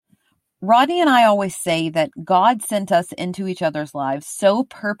Rodney and I always say that God sent us into each other's lives so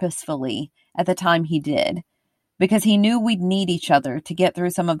purposefully at the time he did, because he knew we'd need each other to get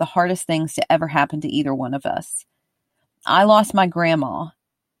through some of the hardest things to ever happen to either one of us. I lost my grandma,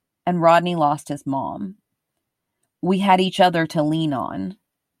 and Rodney lost his mom. We had each other to lean on.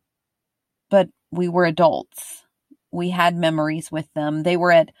 But we were adults. We had memories with them. They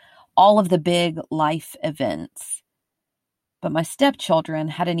were at all of the big life events. But my stepchildren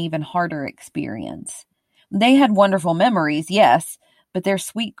had an even harder experience. They had wonderful memories, yes, but their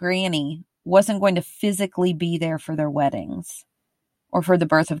sweet granny wasn't going to physically be there for their weddings or for the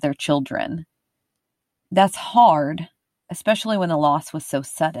birth of their children. That's hard, especially when the loss was so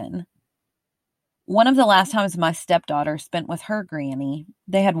sudden. One of the last times my stepdaughter spent with her granny,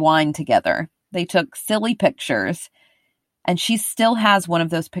 they had wine together. They took silly pictures, and she still has one of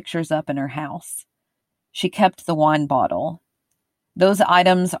those pictures up in her house. She kept the wine bottle. Those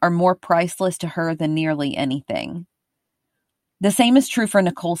items are more priceless to her than nearly anything. The same is true for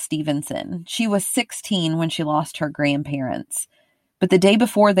Nicole Stevenson. She was 16 when she lost her grandparents, but the day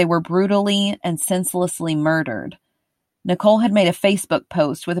before they were brutally and senselessly murdered, Nicole had made a Facebook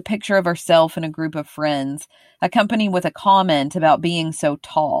post with a picture of herself and a group of friends, accompanied with a comment about being so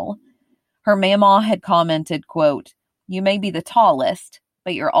tall. Her mama had commented, quote, "You may be the tallest,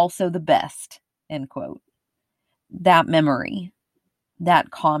 but you're also the best," end quote. That memory,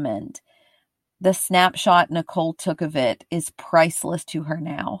 that comment, the snapshot Nicole took of it is priceless to her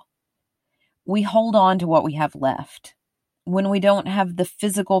now. We hold on to what we have left. When we don't have the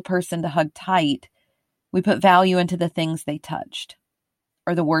physical person to hug tight, we put value into the things they touched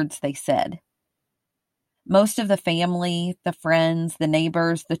or the words they said. Most of the family, the friends, the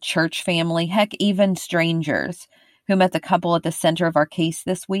neighbors, the church family, heck, even strangers who met the couple at the center of our case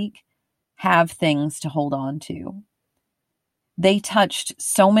this week have things to hold on to. They touched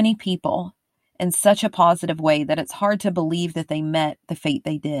so many people in such a positive way that it's hard to believe that they met the fate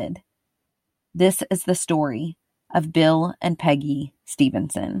they did. This is the story of Bill and Peggy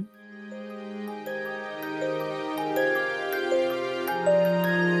Stevenson.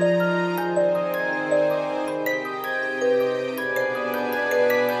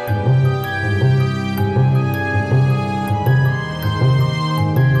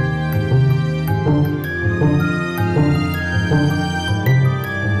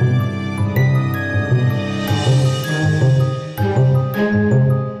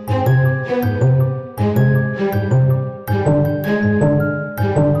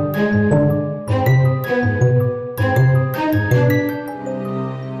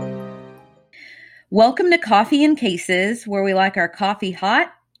 Welcome to Coffee and Cases, where we like our coffee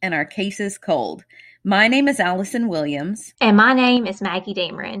hot and our cases cold. My name is Allison Williams. And my name is Maggie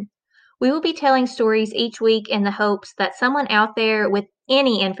Dameron. We will be telling stories each week in the hopes that someone out there with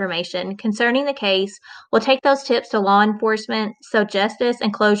any information concerning the case will take those tips to law enforcement so justice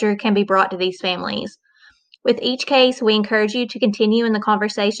and closure can be brought to these families. With each case, we encourage you to continue in the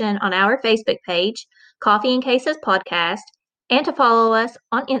conversation on our Facebook page, Coffee and Cases Podcast, and to follow us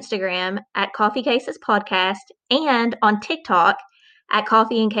on Instagram at Coffee Cases Podcast and on TikTok at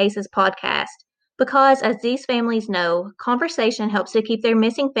Coffee and Cases Podcast. Because, as these families know, conversation helps to keep their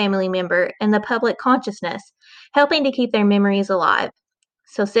missing family member in the public consciousness, helping to keep their memories alive.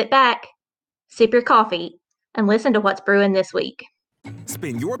 So sit back, sip your coffee, and listen to what's brewing this week.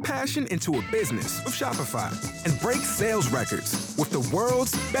 Spin your passion into a business with Shopify and break sales records with the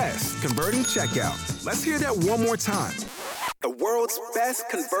world's best converting checkout. Let's hear that one more time. The world's best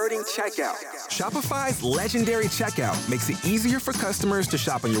converting checkout. Shopify's legendary checkout makes it easier for customers to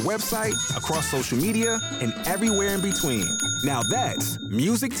shop on your website, across social media, and everywhere in between. Now that's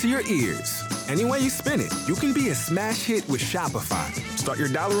music to your ears. Any way you spin it, you can be a smash hit with Shopify. Start your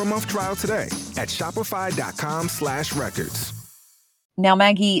 $1 a month trial today at shopify.com/records. Now,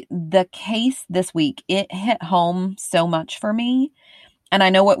 Maggie, the case this week, it hit home so much for me, and I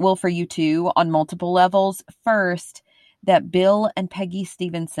know it will for you too on multiple levels. First, that Bill and Peggy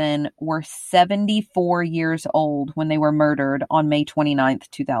Stevenson were 74 years old when they were murdered on May 29th,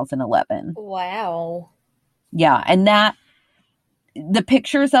 2011. Wow. Yeah, and the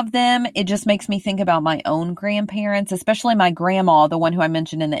pictures of them, it just makes me think about my own grandparents, especially my grandma, the one who I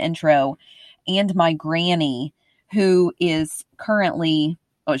mentioned in the intro, and my granny, who is currently,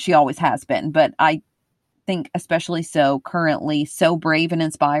 well, she always has been, but I think especially so currently, so brave and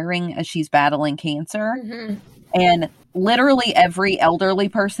inspiring as she's battling cancer. Mm-hmm. And literally every elderly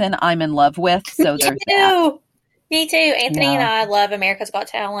person I'm in love with. So there's that. Me too. Anthony and I love America's Got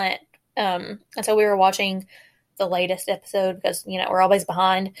Talent. And so we were watching the latest episode because, we're always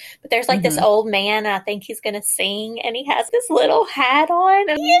behind. But there's like this old man, and I think he's going to sing, and he has this little hat on,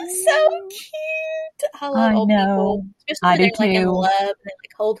 and he is so cute. I love old people. Especially when they're like in love and they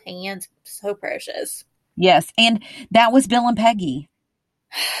like hold hands. So precious. Yes. And that was Bill and Peggy.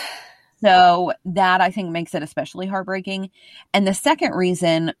 So that I think makes it especially heartbreaking. And the second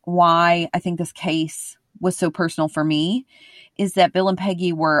reason why I think this case was so personal for me is that Bill and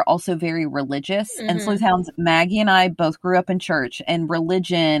Peggy were also very religious. And Sleuthhounds, Maggie and I both grew up in church, and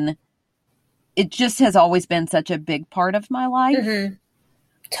religion, it just has always been such a big part of my life.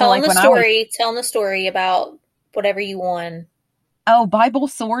 Tell them the story about whatever you won. Oh, Bible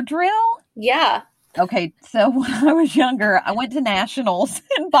sword drill? Yeah. Okay, so when I was younger, I went to nationals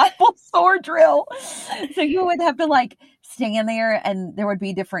in Bible sword drill. So you would have to like stand there, and there would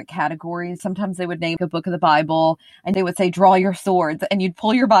be different categories. Sometimes they would name a book of the Bible, and they would say, draw your swords, and you'd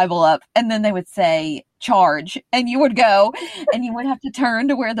pull your Bible up, and then they would say, charge, and you would go, and you would have to turn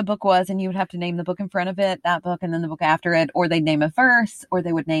to where the book was, and you would have to name the book in front of it, that book, and then the book after it, or they'd name a verse, or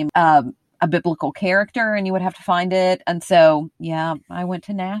they would name a biblical character, and you would have to find it. And so, yeah, I went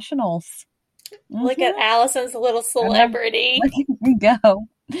to nationals. Look at Allison's little celebrity. There we go.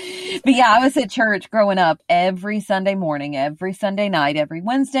 But yeah, I was at church growing up every Sunday morning, every Sunday night, every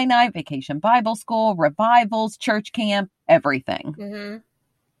Wednesday night, vacation Bible school, revivals, church camp, everything.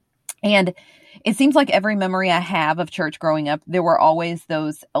 And it seems like every memory I have of church growing up, there were always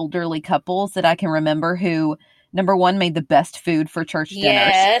those elderly couples that I can remember who, number one, made the best food for church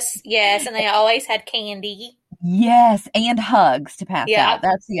dinners. Yes. And they always had candy. Yes, and hugs to pass out.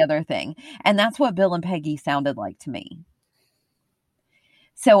 That's the other thing. And that's what Bill and Peggy sounded like to me.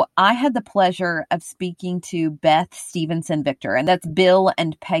 So I had the pleasure of speaking to Beth Stevenson Victor, and that's Bill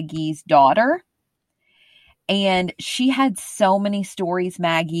and Peggy's daughter. And she had so many stories,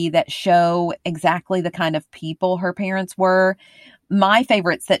 Maggie, that show exactly the kind of people her parents were. My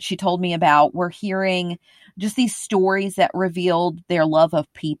favorites that she told me about were hearing just these stories that revealed their love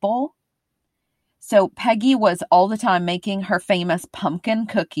of people. So Peggy was all the time making her famous pumpkin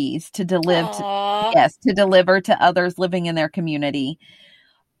cookies to deliver to others living in their community.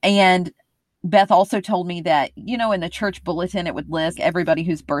 And Beth also told me that, in the church bulletin, it would list everybody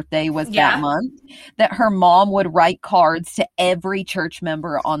whose birthday was that month, that her mom would write cards to every church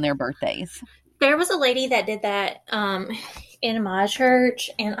member on their birthdays. There was a lady that did that in my church,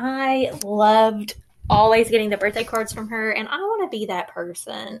 and I loved always getting the birthday cards from her, and I want to be that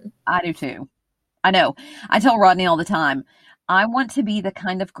person. I do too. I know. I tell Rodney all the time, I want to be the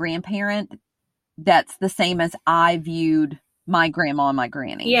kind of grandparent that's the same as I viewed my grandma and my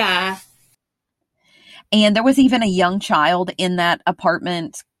granny. Yeah. And there was even a young child in that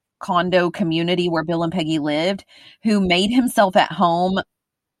apartment condo community where Bill and Peggy lived who made himself at home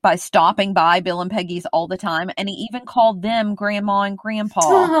by stopping by Bill and Peggy's all the time. And he even called them grandma and grandpa.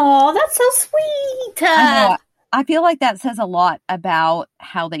 Oh, that's so sweet. I know. I feel like that says a lot about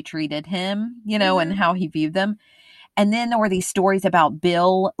how they treated him, and how he viewed them. And then there were these stories about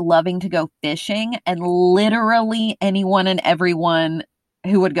Bill loving to go fishing, and literally anyone and everyone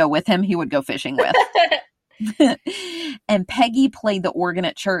who would go with him, he would go fishing with. And Peggy played the organ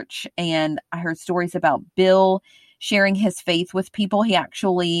at church, and I heard stories about Bill sharing his faith with people. He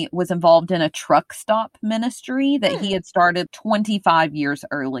actually was involved in a truck stop ministry that he had started 25 years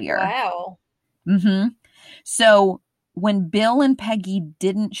earlier. Wow. So when Bill and Peggy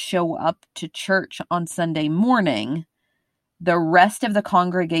didn't show up to church on Sunday morning, the rest of the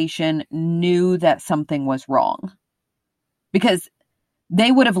congregation knew that something was wrong because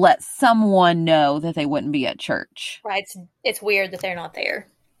they would have let someone know that they wouldn't be at church. Right. It's weird that they're not there.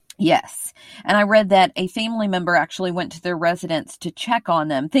 Yes. And I read that a family member actually went to their residence to check on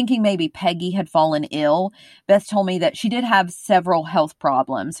them, thinking maybe Peggy had fallen ill. Beth told me that she did have several health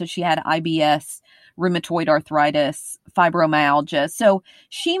problems. So she had IBS, rheumatoid arthritis, fibromyalgia. So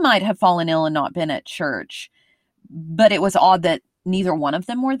she might have fallen ill and not been at church. But it was odd that neither one of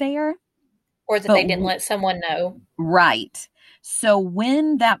them were there. Or that they didn't let someone know. Right. So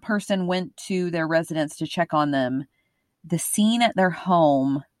when that person went to their residence to check on them, the scene at their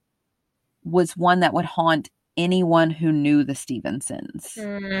home was one that would haunt anyone who knew the Stevensons.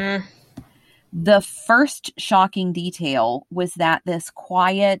 The first shocking detail was that this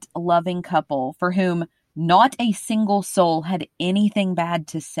quiet, loving couple, for whom not a single soul had anything bad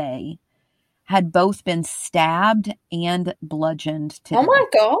to say, had both been stabbed and bludgeoned to death. Oh my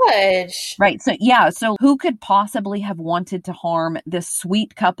gosh. Right. So who could possibly have wanted to harm this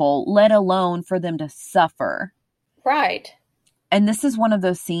sweet couple, let alone for them to suffer? Right. And this is one of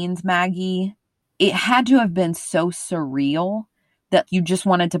those scenes, Maggie, it had to have been so surreal that you just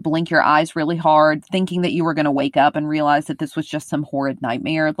wanted to blink your eyes really hard, thinking that you were going to wake up and realize that this was just some horrid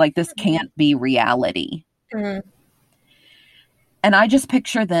nightmare. Like, this can't be reality. Mm-hmm. And I just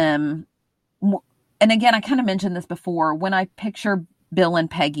picture them. And again, I kind of mentioned this before. When I picture Bill and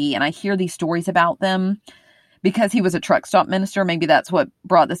Peggy and I hear these stories about them, because he was a truck stop minister, maybe that's what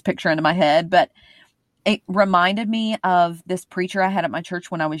brought this picture into my head. But it reminded me of this preacher I had at my church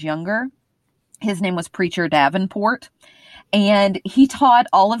when I was younger. His name was Preacher Davenport. And he taught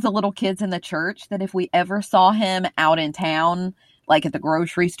all of the little kids in the church that if we ever saw him out in town, like at the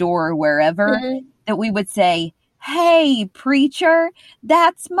grocery store or wherever, that we would say, "Hey, preacher,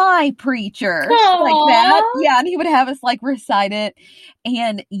 that's my preacher." Aww. Like that. Yeah. And he would have us like recite it.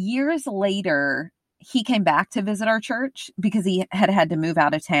 And years later, he came back to visit our church because he had to move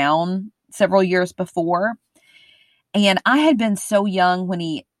out of town several years before. And I had been so young when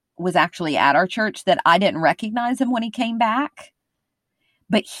he was actually at our church that I didn't recognize him when he came back.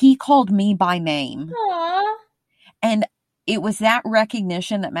 But he called me by name. Aww. And it was that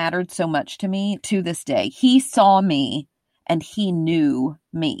recognition that mattered so much to me to this day. He saw me and he knew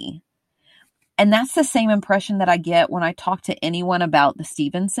me. And that's the same impression that I get when I talk to anyone about the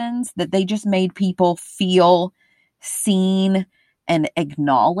Stevensons, that they just made people feel seen and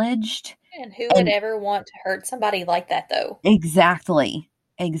acknowledged. And who would ever want to hurt somebody like that, though? Exactly.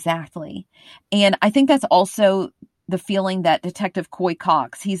 And I think that's also the feeling that Detective Coy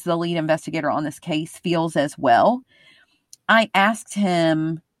Cox, he's the lead investigator on this case, feels as well. I asked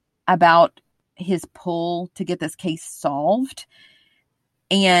him about his pull to get this case solved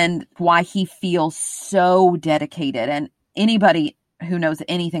and why he feels so dedicated. And anybody who knows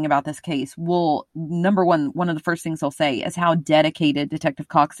anything about this case will, number one of the first things they'll say is how dedicated Detective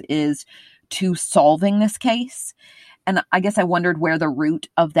Cox is to solving this case. And I guess I wondered where the root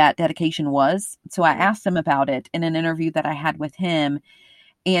of that dedication was. So I asked him about it in an interview that I had with him.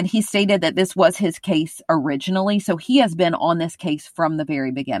 And he stated that this was his case originally. So he has been on this case from the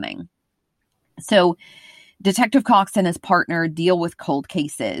very beginning. So Detective Cox and his partner deal with cold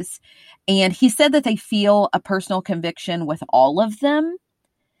cases. And he said that they feel a personal conviction with all of them.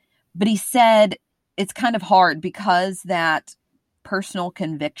 But he said it's kind of hard because that personal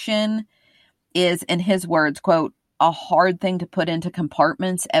conviction is, in his words, quote, "a hard thing to put into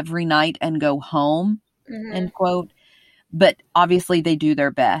compartments every night and go home," end quote. But obviously they do their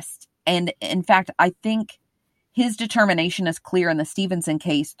best. And in fact, I think his determination is clear in the Stevenson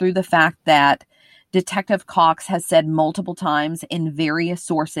case through the fact that Detective Cox has said multiple times in various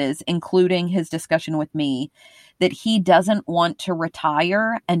sources, including his discussion with me, that he doesn't want to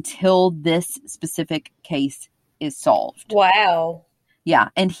retire until this specific case is solved. Wow. Yeah.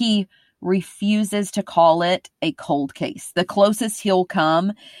 And he refuses to call it a cold case. The closest he'll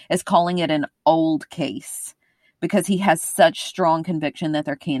come is calling it an old case because he has such strong conviction that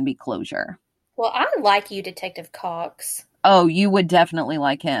there can be closure. Well, I like you, Detective Cox. Oh, you would definitely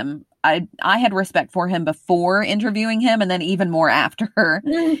like him. I had respect for him before interviewing him and then even more after.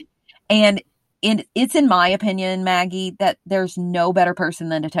 And it's in my opinion, Maggie, that there's no better person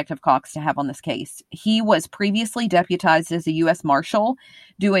than Detective Cox to have on this case. He was previously deputized as a U.S. Marshal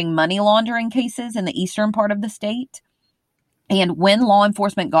doing money laundering cases in the eastern part of the state. And when law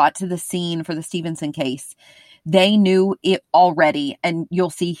enforcement got to the scene for the Stevenson case, they knew it already, and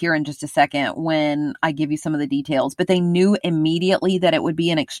you'll see here in just a second when I give you some of the details, but they knew immediately that it would be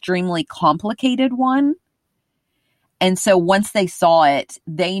an extremely complicated one. And so once they saw it,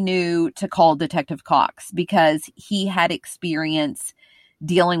 they knew to call Detective Cox because he had experience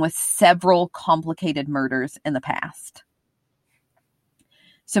dealing with several complicated murders in the past.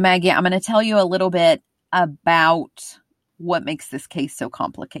 So Maggie, I'm going to tell you a little bit about what makes this case so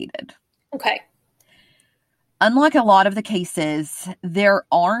complicated. Okay. Unlike a lot of the cases, there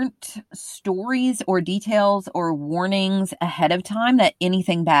aren't stories or details or warnings ahead of time that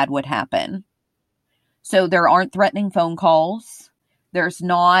anything bad would happen. So there aren't threatening phone calls. There's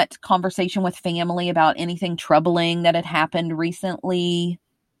not conversation with family about anything troubling that had happened recently.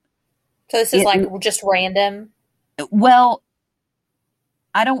 So this is like just random? Well,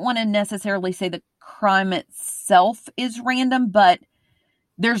 I don't want to necessarily say the crime itself is random, but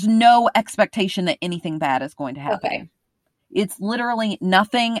there's no expectation that anything bad is going to happen. Okay. It's literally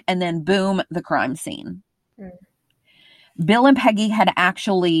nothing, and then boom, the crime scene. Bill and Peggy had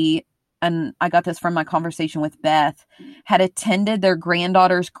actually, and I got this from my conversation with Beth, had attended their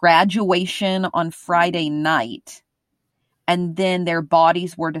granddaughter's graduation on Friday night, and then their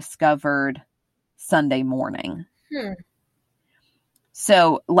bodies were discovered Sunday morning.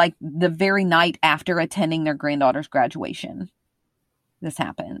 So, like the very night after attending their granddaughter's graduation, this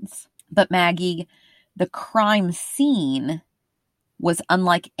happens. But Maggie, the crime scene was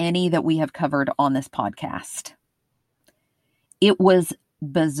unlike any that we have covered on this podcast. It was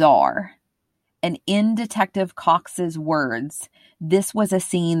bizarre. And in Detective Cox's words, this was a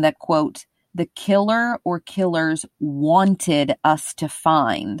scene that, quote, the killer or killers wanted us to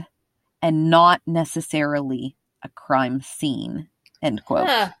find and not necessarily a crime scene, end quote.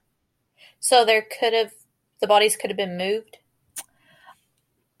 Huh. So the bodies could have been moved?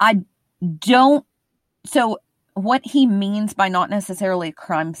 So what he means by not necessarily a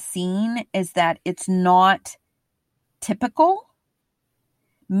crime scene is that it's not typical,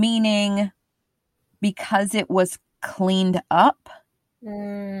 meaning because it was cleaned up,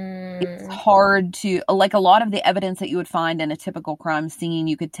 it's hard to, like a lot of the evidence that you would find in a typical crime scene,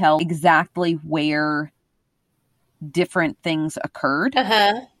 you could tell exactly where different things occurred.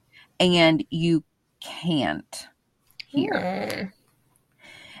 And you can't here.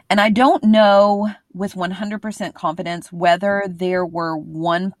 And I don't know with 100% confidence whether there were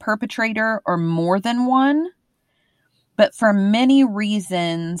one perpetrator or more than one. But for many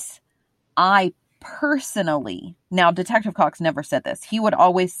reasons, I personally, now Detective Cox never said this. He would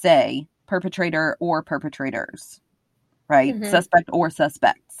always say perpetrator or perpetrators, right? Suspect or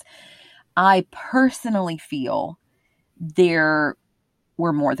suspects. I personally feel there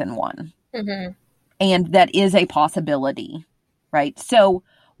were more than one. And that is a possibility, right? So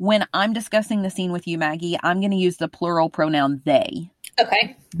when I'm discussing the scene with you, Maggie, I'm going to use the plural pronoun they.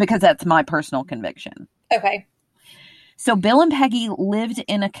 Okay. Because that's my personal conviction. Okay. So Bill and Peggy lived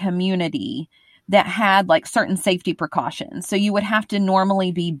in a community that had like certain safety precautions. So you would have to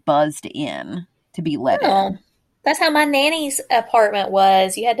normally be buzzed in to be let in. That's how my nanny's apartment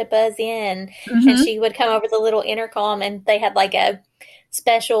was. You had to buzz in and she would come over the little intercom, and they had like a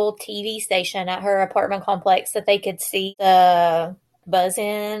special TV station at her apartment complex that they could see the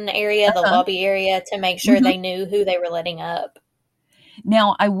buzz-in area, the lobby area, to make sure they knew who they were letting up.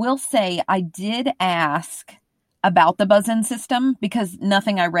 Now, I will say I did ask about the buzz-in system because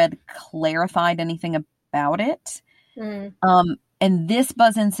nothing I read clarified anything about it. And this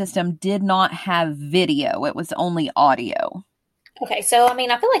buzz-in system did not have video. It was only audio. Okay, so I mean,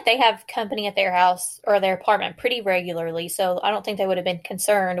 I feel like they have company at their house or their apartment pretty regularly, so I don't think they would have been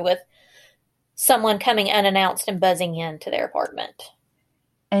concerned with someone coming unannounced and buzzing into their apartment.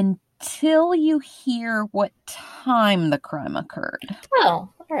 Until you hear what time the crime occurred. Oh,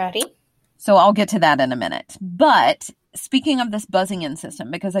 alrighty. So I'll get to that in a minute. But speaking of this buzzing in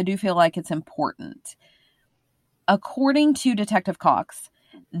system, because I do feel like it's important, according to Detective Cox,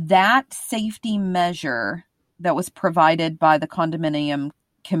 that safety measure that was provided by the condominium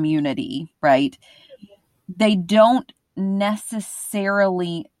community, right? They don't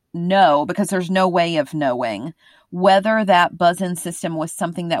necessarily know, because there's no way of knowing, whether that buzz-in system was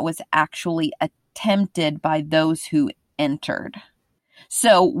something that was actually attempted by those who entered.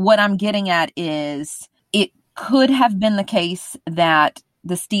 So what I'm getting at is it could have been the case that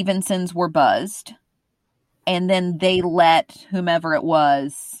the Stevensons were buzzed and then they let whomever it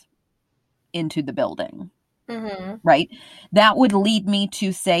was into the building. Right? That would lead me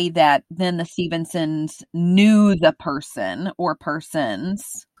to say that then the Stevensons knew the person or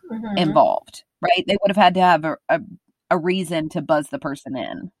persons involved, right? They would have had to have a reason to buzz the person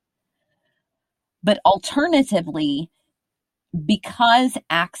in. But alternatively, because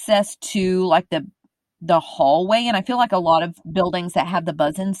access to like the hallway, and I feel like a lot of buildings that have the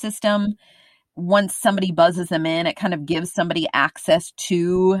buzz-in system, once somebody buzzes them in, it kind of gives somebody access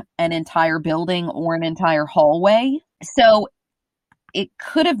to an entire building or an entire hallway. So it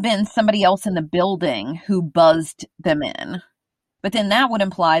could have been somebody else in the building who buzzed them in. But then that would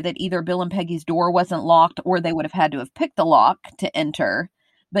imply that either Bill and Peggy's door wasn't locked or they would have had to have picked the lock to enter.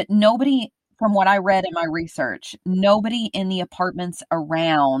 But nobody, from what I read in my research, nobody in the apartments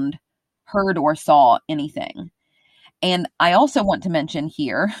around heard or saw anything. And I also want to mention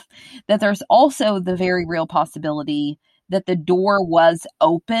here that there's also the very real possibility that the door was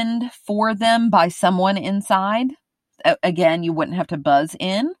opened for them by someone inside. Again, you wouldn't have to buzz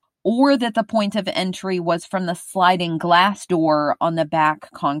in. Or that the point of entry was from the sliding glass door on the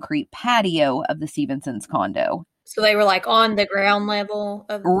back concrete patio of the Stevensons condo. So they were like on the ground level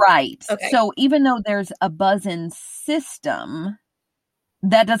of... Right. Okay. So even though there's a buzz-in system,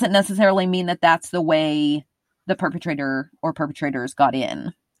 that doesn't necessarily mean that that's the way the perpetrator or perpetrators got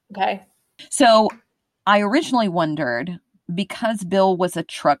in. Okay. So I originally wondered, because Bill was a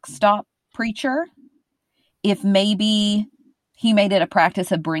truck stop preacher, if maybe he made it a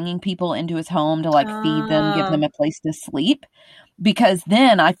practice of bringing people into his home to like feed them, give them a place to sleep. Because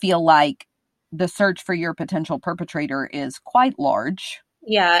then I feel like the search for your potential perpetrator is quite large.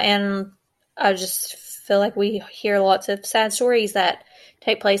 Yeah, and I just feel like we hear lots of sad stories that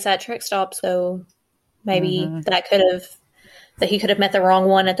take place at truck stops. So maybe that he could have met the wrong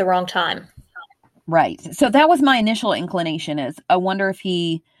one at the wrong time. Right. So that was my initial inclination, is I wonder if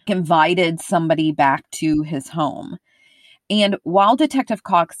he invited somebody back to his home. And while Detective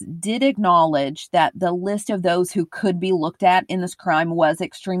Cox did acknowledge that the list of those who could be looked at in this crime was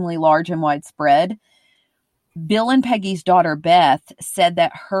extremely large and widespread, Bill and Peggy's daughter, Beth, said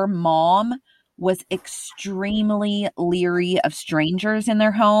that her mom was extremely leery of strangers in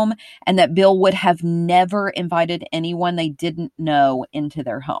their home and that Bill would have never invited anyone they didn't know into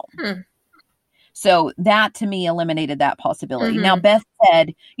their home. So that, to me, eliminated that possibility. Now, Beth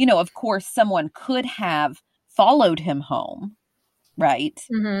said, of course, someone could have followed him home, right?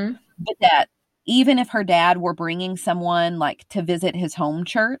 But that even if her dad were bringing someone like to visit his home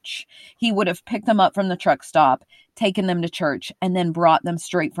church, he would have picked them up from the truck stop, taken them to church, and then brought them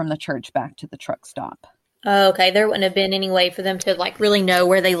straight from the church back to the truck stop. Okay, there wouldn't have been any way for them to like really know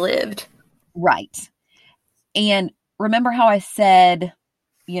where they lived. Right. And remember how I said,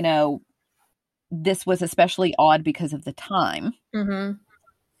 this was especially odd because of the time.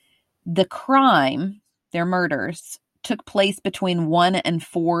 The crime, their murders, took place between 1 and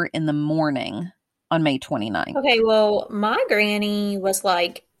 4 in the morning on May 29th. Okay, well, my granny was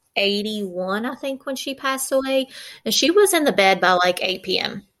like 81, I think, when she passed away. And she was in the bed by like 8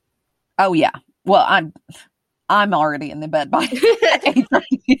 p.m. Oh, yeah. Well, I'm already in the bed by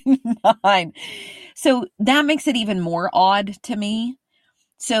 8:39. So that makes it even more odd to me.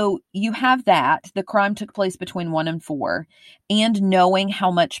 So you have that. The crime took place between 1 and 4. And knowing how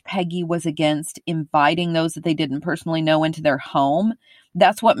much Peggy was against inviting those that they didn't personally know into their home,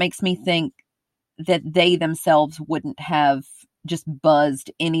 that's what makes me think that they themselves wouldn't have just buzzed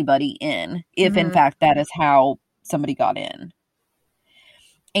anybody in, if in fact that is how somebody got in.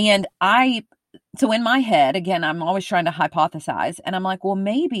 And so in my head, again, I'm always trying to hypothesize, and I'm like, well,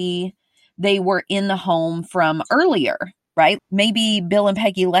 maybe they were in the home from earlier, right? Maybe Bill and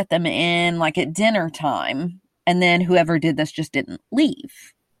Peggy let them in like at dinner time, and then whoever did this just didn't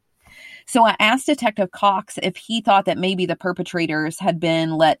leave. So I asked Detective Cox if he thought that maybe the perpetrators had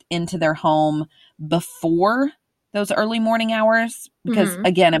been let into their home before those early morning hours, because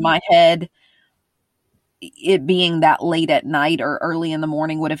again, in my head, it being that late at night or early in the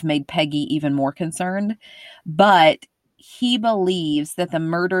morning would have made Peggy even more concerned. But he believes that the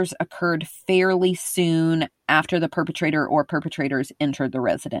murders occurred fairly soon after the perpetrator or perpetrators entered the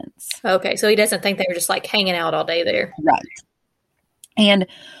residence. Okay, so he doesn't think they were just like hanging out all day there. Right. And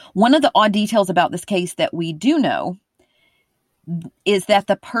one of the odd details about this case that we do know is that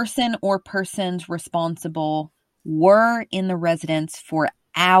the person or persons responsible were in the residence for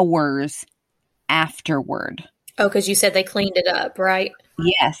hours afterward. Oh, because you said they cleaned it up, right?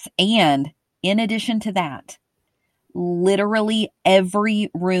 Yes. And in addition to that, literally every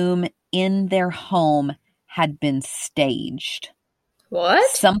room in their home had been staged.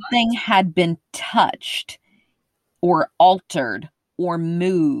 What? Something had been touched or altered or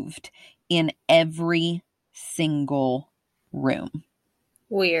moved in every single room.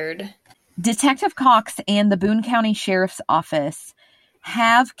 Weird. Detective Cox and the Boone County Sheriff's Office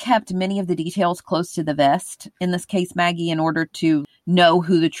have kept many of the details close to the vest in this case, Maggie, in order to know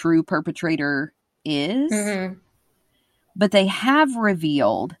who the true perpetrator is. But they have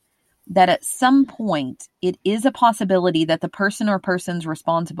revealed that at some point it is a possibility that the person or persons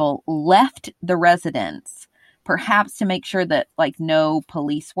responsible left the residence, perhaps to make sure that no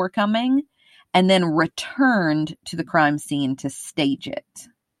police were coming, and then returned to the crime scene to stage it.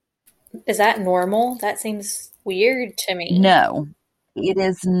 Is that normal? That seems weird to me. No, it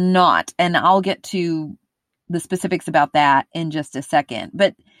is not. And I'll get to the specifics about that in just a second.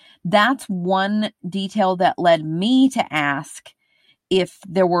 But that's one detail that led me to ask if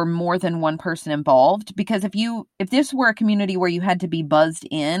there were more than one person involved. Because if this were a community where you had to be buzzed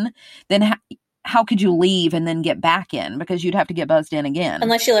in, then how could you leave and then get back in? Because you'd have to get buzzed in again.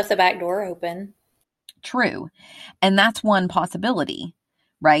 Unless you left the back door open. True. And that's one possibility,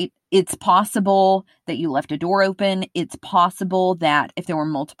 right? It's possible that you left a door open. It's possible that if there were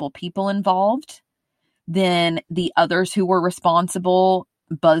multiple people involved, then the others who were responsible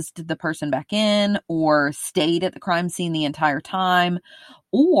buzzed the person back in or stayed at the crime scene the entire time.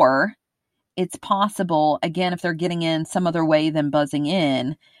 Or it's possible, again, if they're getting in some other way than buzzing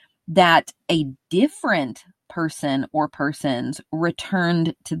in, that a different person or persons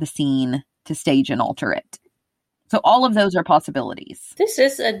returned to the scene to stage and alter it. So all of those are possibilities. This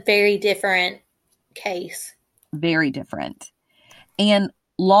is a very different case. Very different. And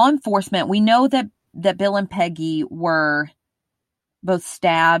law enforcement, we know that Bill and Peggy were both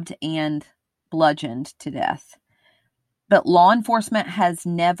stabbed and bludgeoned to death. But law enforcement has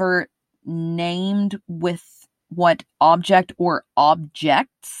never named with what object or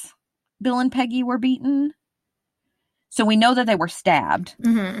objects Bill and Peggy were beaten. So we know that they were stabbed,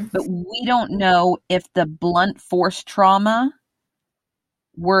 but we don't know if the blunt force trauma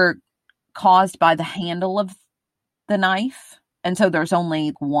were caused by the handle of the knife, and so there's only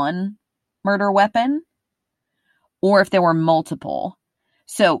one murder weapon, or if there were multiple.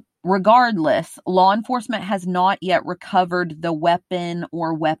 So regardless, law enforcement has not yet recovered the weapon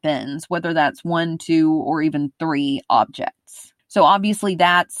or weapons, whether that's 1, 2, or even 3 objects. So obviously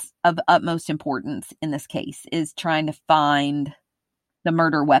that's of utmost importance in this case, is trying to find the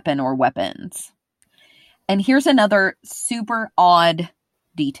murder weapon or weapons. And here's another super odd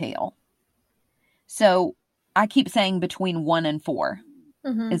detail. So I keep saying between 1 and 4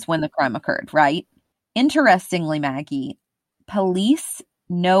 is when the crime occurred, right? Interestingly, Maggie, police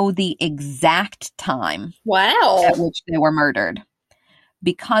know the exact time at which they were murdered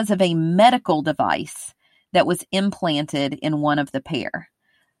because of a medical device that was implanted in one of the pair.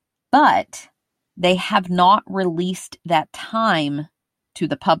 But they have not released that time to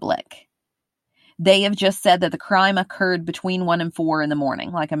the public. They have just said that the crime occurred between 1 and 4 in the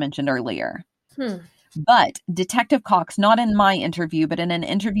morning, like I mentioned earlier. But Detective Cox, not in my interview, but in an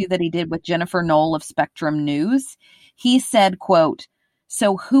interview that he did with Jennifer Knoll of Spectrum News, he said, quote,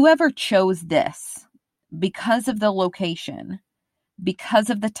 "So whoever chose this, because of the location, because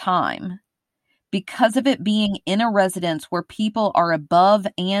of the time, because of it being in a residence where people are above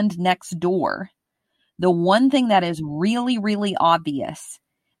and next door, the one thing that is really, really obvious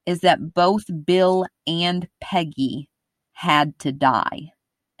is that both Bill and Peggy had to die."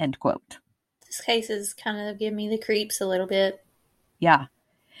 End quote. This case is kind of giving me the creeps a little bit. Yeah.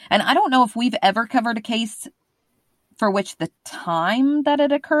 And I don't know if we've ever covered a case for which the time that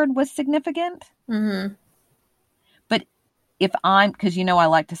it occurred was significant. But if because I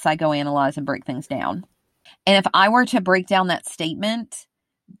like to psychoanalyze and break things down. And if I were to break down that statement,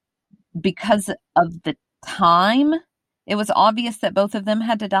 because of the time, it was obvious that both of them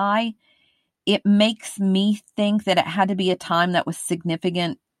had to die. It makes me think that it had to be a time that was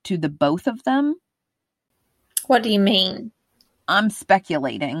significant to the both of them. What do you mean? I'm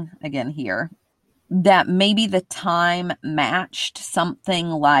speculating again here that maybe the time matched something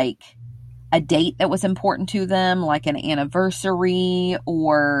like a date that was important to them, like an anniversary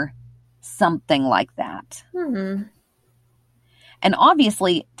or something like that. And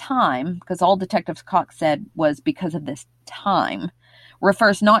obviously time, because all Detective Cox said was because of this time,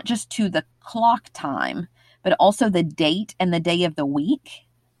 refers not just to the clock time, but also the date and the day of the week.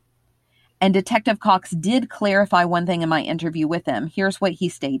 And Detective Cox did clarify one thing in my interview with him. Here's what he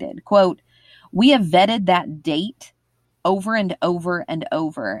stated, quote, "We have vetted that date over and over and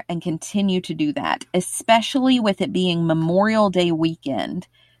over and continue to do that, especially with it being Memorial Day weekend,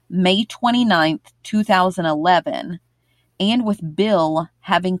 May 29th, 2011, and with Bill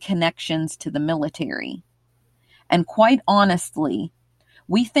having connections to the military. And quite honestly,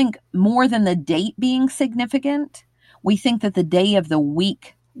 we think more than the date being significant, we think that the day of the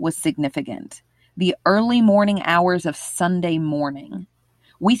week was significant. The early morning hours of Sunday morning.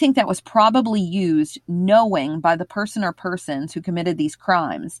 We think that was probably used knowing by the person or persons who committed these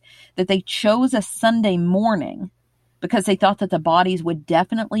crimes that they chose a Sunday morning because they thought that the bodies would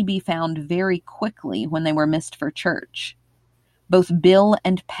definitely be found very quickly when they were missed for church. Both Bill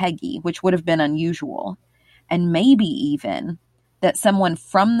and Peggy, which would have been unusual, and maybe even that someone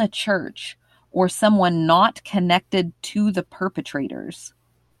from the church or someone not connected to the perpetrators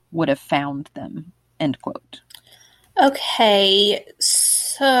would have found them." End quote. Okay,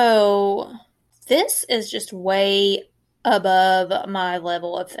 so this is just way above my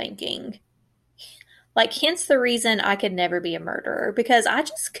level of thinking. Like, hence the reason I could never be a murderer, because I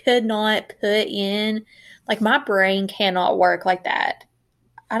just could not put in, like, my brain cannot work like that.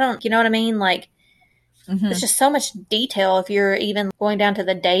 I don't, you know what I mean? Like, there's just so much detail. If you're even going down to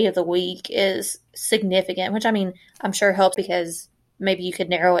the day of the week is significant, which, I mean, I'm sure helps because maybe you could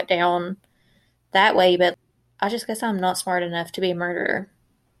narrow it down that way, but I just guess I'm not smart enough to be a murderer.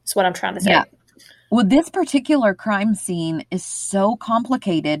 That's what I'm trying to say. Yeah. Well, this particular crime scene is so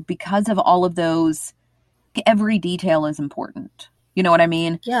complicated because of all of those. Every detail is important. You know what I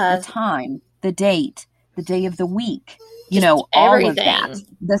mean? Yeah. The time, the date, the day of the week, Just all everything. of that,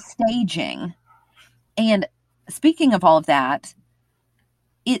 the staging. And speaking of all of that,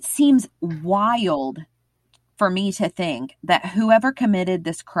 it seems wild for me to think that whoever committed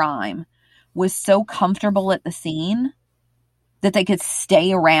this crime was so comfortable at the scene that they could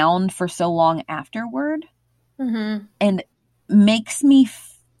stay around for so long afterward. And makes me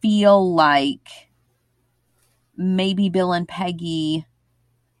feel like maybe Bill and Peggy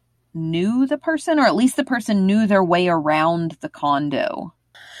knew the person, or at least the person knew their way around the condo.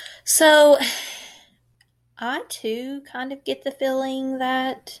 So I too kind of get the feeling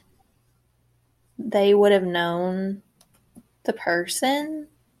that they would have known the person,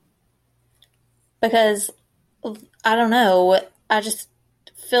 because I don't know, I just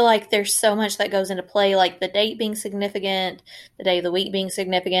feel like there's so much that goes into play, like the date being significant, the day of the week being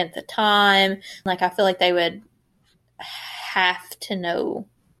significant, the time. Like, I feel like they would have to know.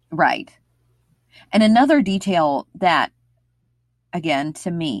 Right. And another detail that, again,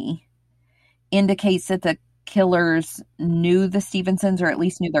 to me, indicates that the killers knew the Stevensons, or at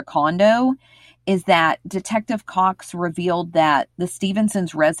least knew their condo, is that Detective Cox revealed that the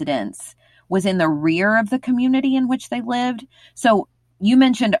Stevensons' residence was in the rear of the community in which they lived. So you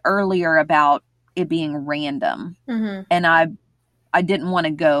mentioned earlier about it being random. Mm-hmm. And I didn't want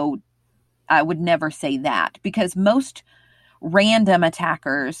to go, I would never say that, because most random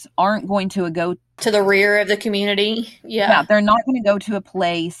attackers aren't going to go to the rear of the community. Yeah. They're not going to go to a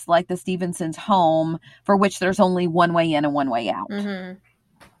place like the Stevensons' home for which there's only one way in and one way out. Mm-hmm.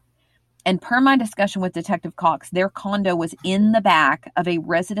 And per my discussion with Detective Cox, their condo was in the back of a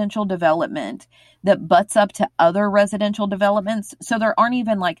residential development that butts up to other residential developments. So there aren't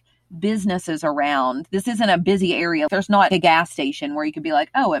even like businesses around. This isn't a busy area. There's not a gas station where you could be like,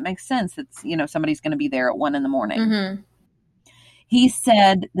 oh, it makes sense. It's, somebody's going to be there at 1 a.m. Mm-hmm. He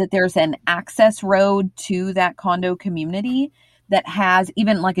said that there's an access road to that condo community that has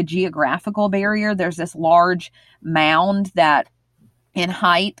even like a geographical barrier. There's this large mound that in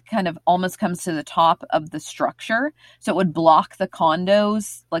height kind of almost comes to the top of the structure. So it would block the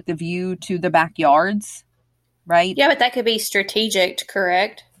condos, like the view to the backyards, right? Yeah, but that could be strategic,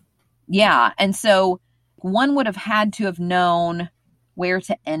 correct? Yeah. And so one would have had to have known where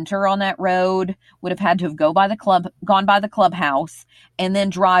to enter on that road, would have had to have gone by the clubhouse, and then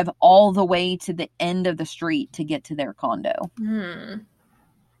drive all the way to the end of the street to get to their condo.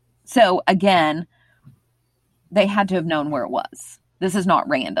 So again, they had to have known where it was. This is not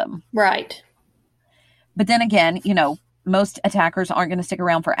random. Right. But then again, most attackers aren't going to stick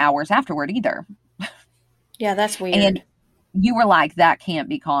around for hours afterward either. Yeah, that's weird. And you were like, that can't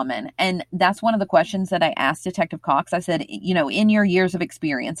be common. And that's one of the questions that I asked Detective Cox. I said, in your years of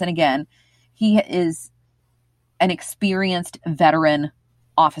experience, and again, he is an experienced veteran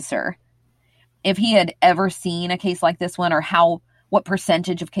officer. If he had ever seen a case like this one, or what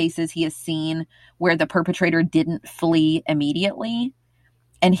percentage of cases he has seen where the perpetrator didn't flee immediately.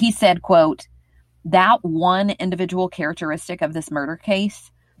 And he said, quote, that one individual characteristic of this murder case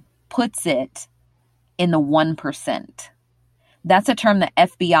puts it in the 1%. That's a term the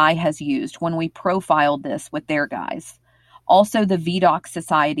FBI has used when we profiled this with their guys. Also, the VDOC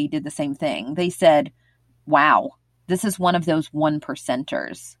Society did the same thing. They said, wow, this is one of those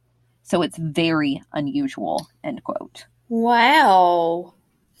 1%ers. So it's very unusual, end quote. Wow.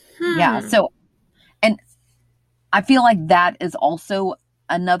 Yeah. So, and I feel like that is also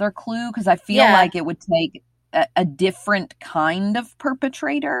another clue, because I feel like it would take a different kind of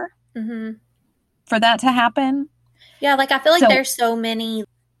perpetrator for that to happen. Yeah, like I feel like there's so many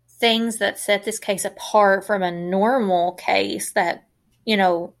things that set this case apart from a normal case that,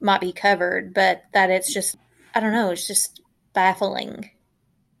 might be covered, but that it's just, I don't know, it's just baffling.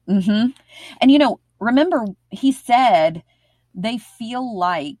 And, remember, he said they feel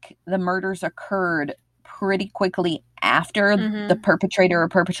like the murders occurred pretty quickly after the perpetrator or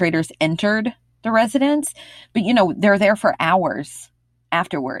perpetrators entered the residence. But, they're there for hours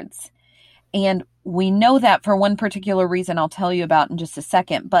afterwards. And we know that for one particular reason I'll tell you about in just a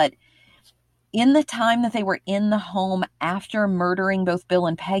second. But in the time that they were in the home after murdering both Bill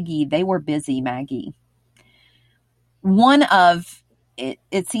and Peggy, they were busy, Maggie. One of,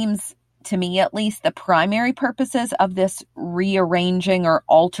 it seems to me at least, the primary purposes of this rearranging or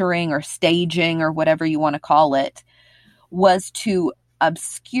altering or staging or whatever you want to call it was to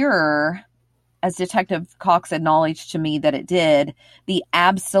obscure, as Detective Cox acknowledged to me that it did, the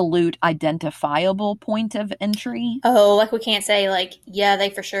absolute identifiable point of entry. Oh, like we can't say they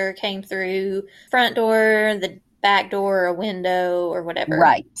for sure came through front door, the back door, a window, or whatever.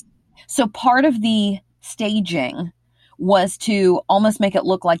 Right. So part of the staging was to almost make it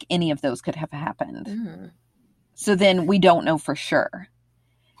look like any of those could have happened. So then we don't know for sure.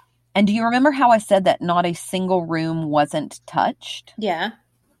 And do you remember how I said that not a single room wasn't touched? Yeah.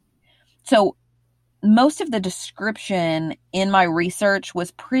 So most of the description in my research was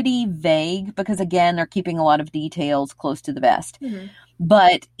pretty vague because, again, they're keeping a lot of details close to the vest.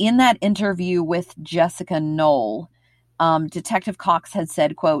 But in that interview with Jessica Knoll, Detective Cox had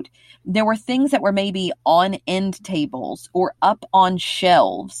said, quote, there were things that were maybe on end tables or up on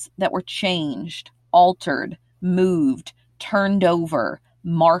shelves that were changed, altered, moved, turned over,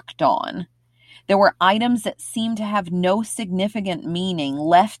 marked on. There were items that seemed to have no significant meaning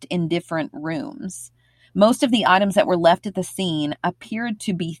left in different rooms. Most of the items that were left at the scene appeared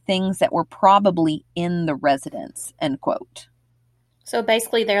to be things that were probably in the residence, end quote. So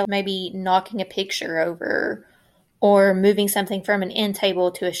basically they're maybe knocking a picture over or moving something from an end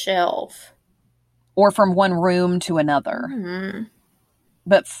table to a shelf. Or from one room to another. Mm-hmm.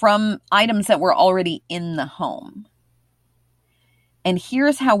 But from items that were already in the home. And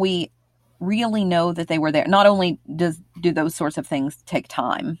here's how we really know that they were there. Not only do those sorts of things take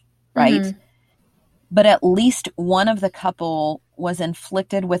time, right? Mm-hmm. But at least one of the couple was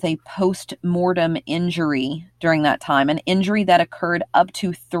inflicted with a post-mortem injury during that time, an injury that occurred up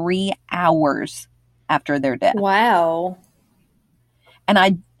to 3 hours after their death. Wow. And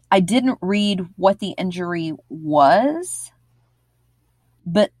I didn't read what the injury was,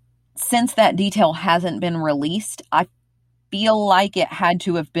 but since that detail hasn't been released, I feel like it had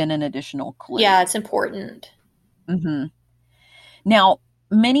to have been an additional clue. Yeah, it's important. Mm-hmm. Now,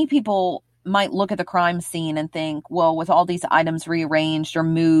 many people might look at the crime scene and think, well, with all these items rearranged or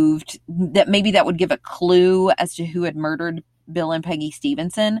moved, that maybe that would give a clue as to who had murdered Bill and Peggy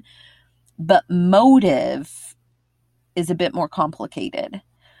Stevenson. But motive is a bit more complicated.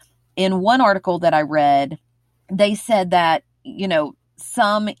 In one article that I read, they said that,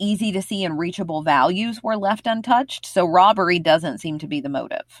 some easy to see and reachable values were left untouched. So robbery doesn't seem to be the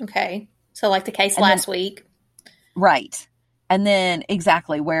motive. Okay. So like the case last week. Right. And then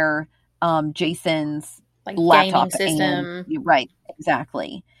exactly where Jason's like laptop gaming system. Right.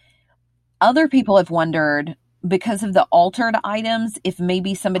 Exactly. Other people have wondered, because of the altered items, if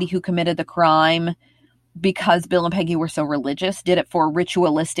maybe somebody who committed the crime, because Bill and Peggy were so religious, did it for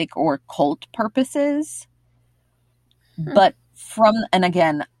ritualistic or cult purposes. But and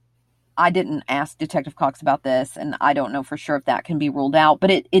again, I didn't ask Detective Cox about this, and I don't know for sure if that can be ruled out, but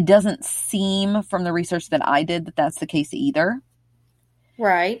it doesn't seem from the research that I did that that's the case either.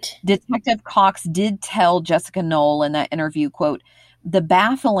 Right. Detective Cox did tell Jessica Knoll in that interview, quote, the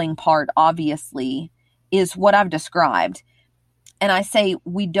baffling part, obviously, is what I've described. And I say,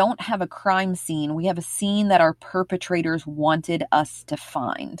 we don't have a crime scene. We have a scene that our perpetrators wanted us to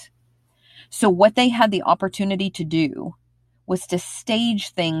find. So what they had the opportunity to do was to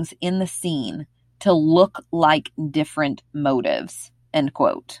stage things in the scene to look like different motives, end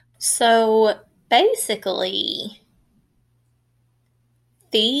quote. So basically,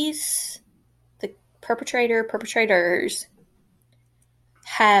 the perpetrators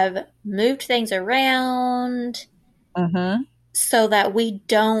have moved things around so that we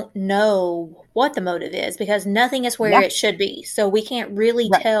don't know what the motive is, because nothing is where it should be. So we can't really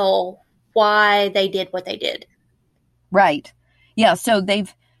tell why they did what they did. Right. Yeah, so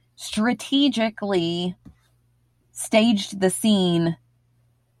they've strategically staged the scene,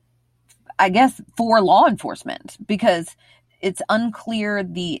 I guess, for law enforcement, because it's unclear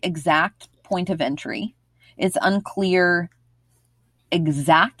the exact point of entry. It's unclear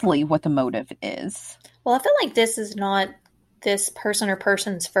exactly what the motive is. Well, I feel like this is not this person or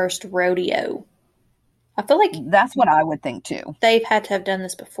person's first rodeo. I feel like that's what I would think too. They've had to have done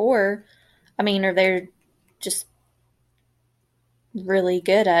this before. I mean, or they're just really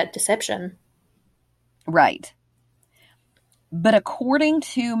good at deception. Right. But according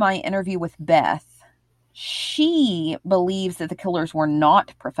to my interview with Beth, she believes that the killers were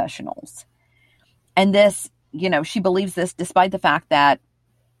not professionals. And this, she believes this despite the fact that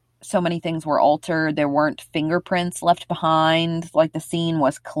so many things were altered. There weren't fingerprints left behind, like the scene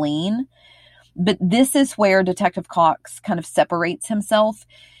was clean. But this is where Detective Cox kind of separates himself.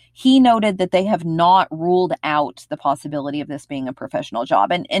 He noted that they have not ruled out the possibility of this being a professional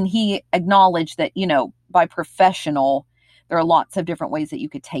job. And he acknowledged that, by professional, there are lots of different ways that you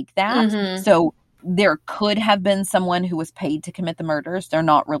could take that. Mm-hmm. So there could have been someone who was paid to commit the murders. They're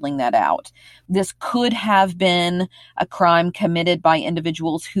not ruling that out. This could have been a crime committed by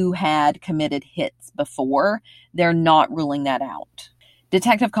individuals who had committed hits before. They're not ruling that out.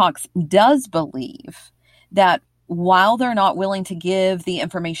 Detective Cox does believe that while they're not willing to give the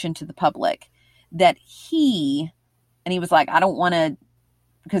information to the public, that he was like, I don't want to,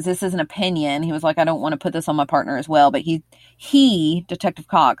 because this is an opinion, he was like, I don't want to put this on my partner as well. But he, Detective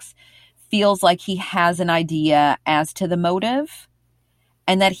Cox, feels like he has an idea as to the motive,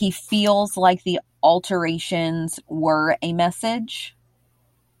 and that he feels like the alterations were a message.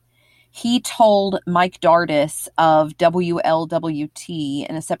 He told Mike Dardis of WLWT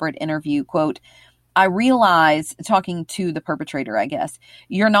in a separate interview, quote, I realize, talking to the perpetrator, I guess,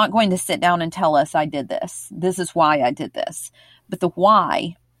 you're not going to sit down and tell us I did this. This is why I did this. But the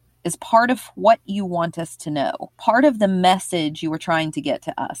why is part of what you want us to know, part of the message you were trying to get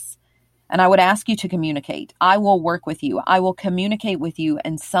to us. And I would ask you to communicate. I will work with you. I will communicate with you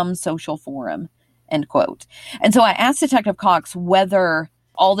in some social forum, end quote. And so I asked Detective Cox whether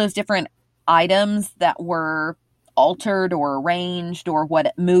all those different items that were altered or arranged or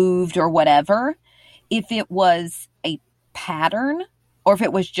what moved or whatever, if it was a pattern or if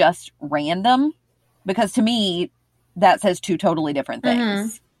it was just random, because to me, that says two totally different things.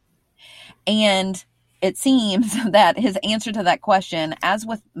 Mm-hmm. And it seems that his answer to that question, as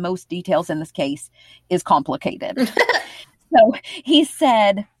with most details in this case, is complicated. So he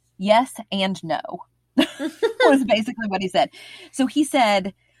said yes and no, was basically what he said. So he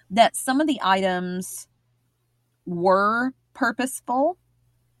said that some of the items were purposeful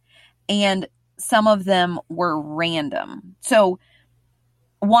and some of them were random. So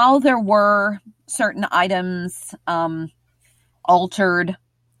while there were certain items altered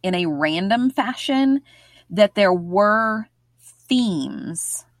in a random fashion, that there were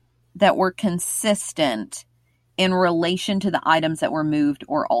themes that were consistent in relation to the items that were moved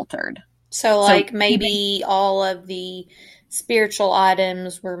or altered. So like maybe all of the spiritual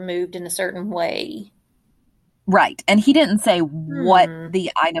items were moved in a certain way. Right. And he didn't say what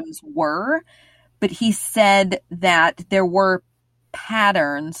the items were, but he said that there were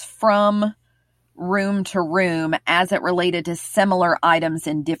patterns from room to room as it related to similar items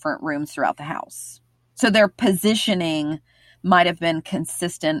in different rooms throughout the house. So their positioning might have been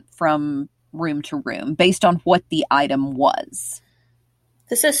consistent from room to room based on what the item was.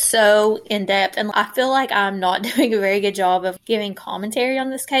 This is so in-depth, and I feel like I'm not doing a very good job of giving commentary on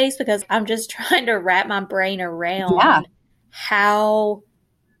this case because I'm just trying to wrap my brain around how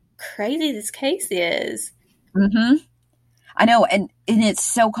crazy this case is. Mm-hmm. I know, and it's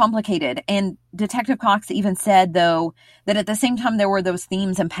so complicated. And Detective Cox even said, though, that at the same time there were those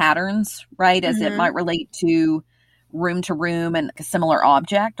themes and patterns, right, as it might relate to room and a similar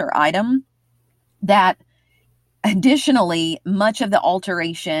object or item, that additionally, much of the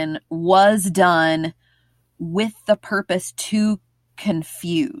alteration was done with the purpose to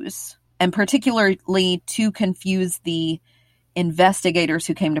confuse, and particularly to confuse the investigators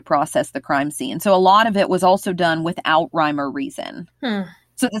who came to process the crime scene. So a lot of it was also done without rhyme or reason.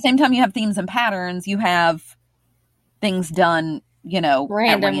 So at the same time you have themes and patterns, you have things done, at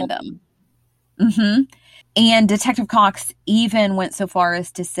random. Mm-hmm. And Detective Cox even went so far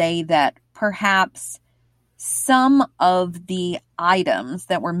as to say that perhaps some of the items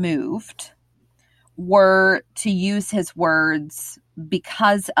that were moved were, to use his words,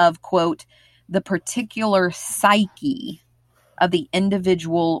 because of, quote, the particular psyche of the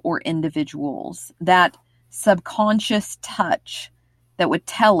individual or individuals, that subconscious touch that would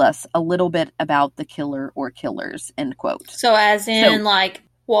tell us a little bit about the killer or killers, end quote. So as in, like,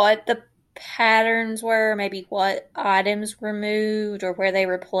 what the patterns were, maybe what items were moved or where they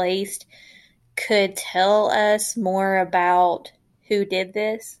were placed, could tell us more about who did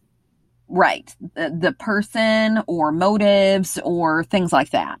this? Right. The person or motives or things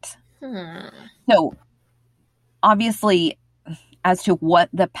like that. So, obviously, as to what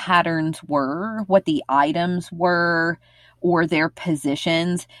the patterns were, what the items were, or their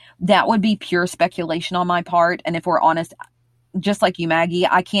positions, that would be pure speculation on my part. And if we're honest, just like you, Maggie,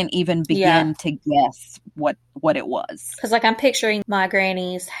 I can't even begin to guess what it was. Because, like, I'm picturing my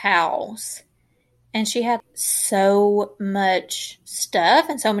granny's house, and she had so much stuff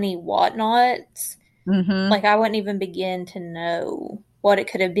and so many whatnots. Like, I wouldn't even begin to know what it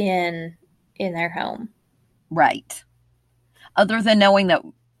could have been in their home. Right. Other than knowing that,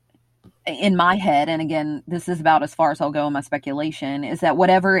 in my head, and again, this is about as far as I'll go in my speculation, is that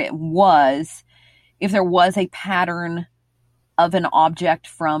whatever it was, if there was a pattern of an object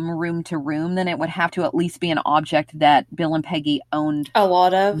from room to room, then it would have to at least be an object that Bill and Peggy owned a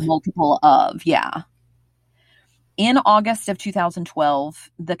lot of. Multiple of, yeah. In August of 2012,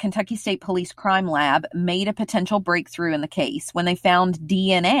 the Kentucky State Police Crime Lab made a potential breakthrough in the case when they found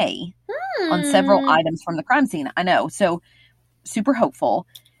DNA on several items from the crime scene. I know, so super hopeful.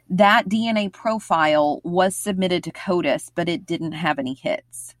 That DNA profile was submitted to CODIS, but it didn't have any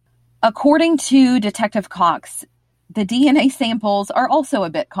hits. According to Detective Cox, the DNA samples are also a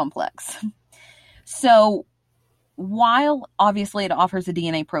bit complex. So while obviously it offers a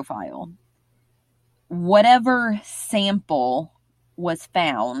DNA profile, whatever sample was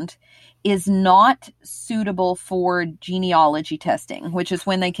found is not suitable for genealogy testing, which is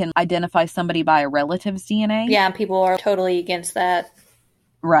when they can identify somebody by a relative's DNA. Yeah, people are totally against that.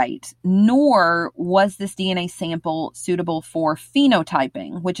 Right. Nor was this DNA sample suitable for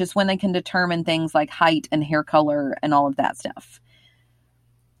phenotyping, which is when they can determine things like height and hair color and all of that stuff.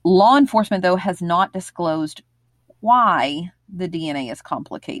 Law enforcement, though, has not disclosed why the DNA is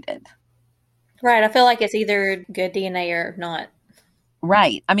complicated. Right. I feel like it's either good DNA or not.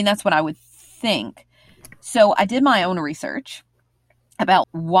 Right. I mean, that's what I would think. So I did my own research about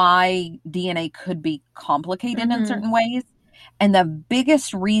why DNA could be complicated in certain ways. And the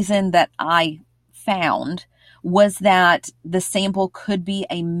biggest reason that I found was that the sample could be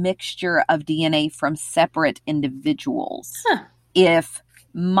a mixture of DNA from separate individuals. Huh. If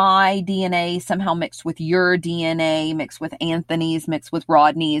my DNA somehow mixed with your DNA, mixed with Anthony's, mixed with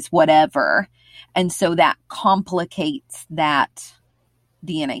Rodney's, whatever. And so that complicates that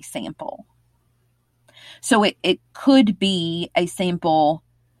DNA sample. So it could be a sample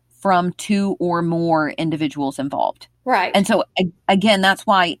from two or more individuals involved. Right. And so, again, that's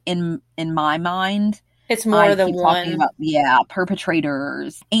why in my mind, it's more than one. About,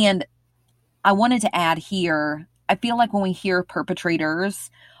 perpetrators. And I wanted to add here, I feel like when we hear perpetrators,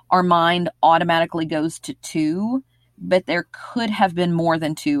 our mind automatically goes to two, but there could have been more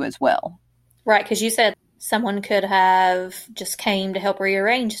than two as well. Right, because you said someone could have just came to help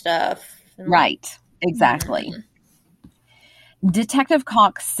rearrange stuff. Right, exactly. Detective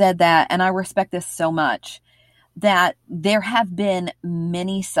Cox said that, and I respect this so much, that there have been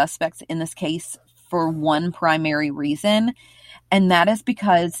many suspects in this case for one primary reason, and that is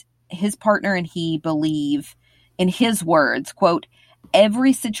because his partner and he believe, in his words, quote,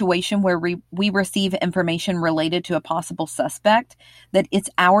 every situation where we receive information related to a possible suspect, that it's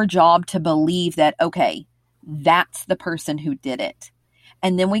our job to believe that, okay, that's the person who did it.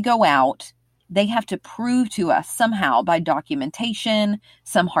 And then we go out, they have to prove to us somehow by documentation,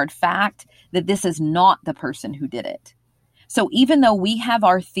 some hard fact, that this is not the person who did it. So even though we have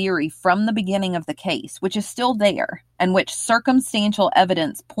our theory from the beginning of the case, which is still there, and which circumstantial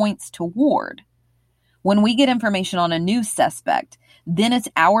evidence points toward, when we get information on a new suspect, then it's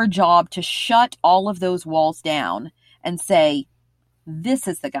our job to shut all of those walls down and say, this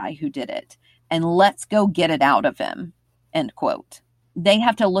is the guy who did it, and let's go get it out of him, end quote. They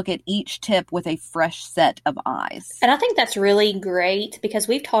have to look at each tip with a fresh set of eyes. And I think that's really great because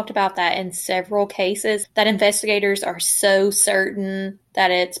we've talked about that in several cases, that investigators are so certain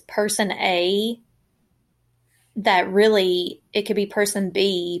that it's person A that really it could be person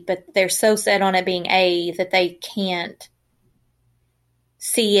B, but they're so set on it being A that they can't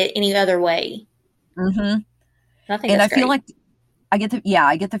see it any other way. Mm-hmm. I feel like I get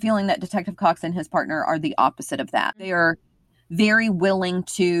the feeling that Detective Cox and his partner are the opposite of that. They are very willing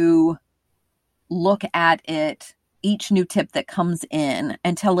to look at it, each new tip that comes in,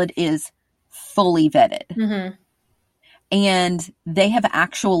 until it is fully vetted. Mm-hmm. And they have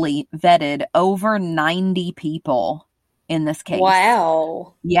actually vetted over 90 people in this case.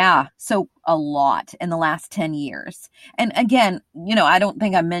 Wow. Yeah. So a lot in the last 10 years. And again, I don't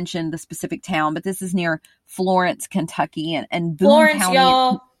think I mentioned the specific town, but this is near Florence, Kentucky, and Boone Florence, County.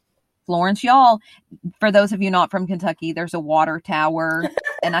 y'all. Florence, y'all. For those of you not from Kentucky, there's a water tower.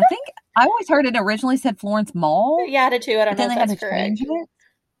 And I think I always heard it originally said Florence Mall. Yeah, I did too. I don't know if that's correct. Change it.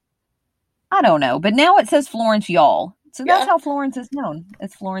 I don't know. But now it says Florence, y'all. So that's how Florence is known.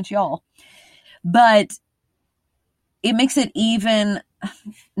 It's Florence, y'all. But it makes it even,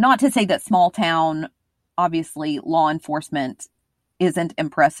 not to say that small town, obviously, law enforcement isn't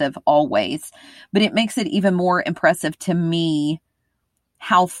impressive always, but it makes it even more impressive to me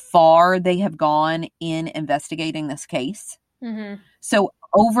how far they have gone in investigating this case. Mm-hmm. So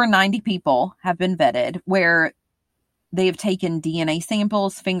over 90 people have been vetted, where they have taken DNA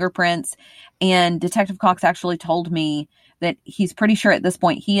samples, fingerprints, and Detective Cox actually told me that he's pretty sure at this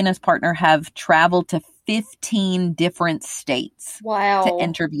point he and his partner have traveled to 15 different states to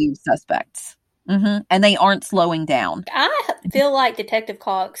interview suspects. Mm-hmm. And they aren't slowing down. I feel like Detective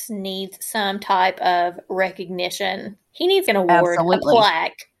Cox needs some type of recognition. He needs an award, a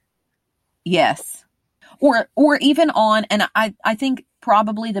plaque. Yes. Or even on, and I think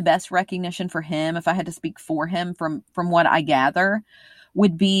probably the best recognition for him, if I had to speak for him from what I gather,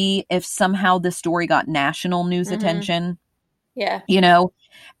 would be if somehow the story got national news attention. Yeah.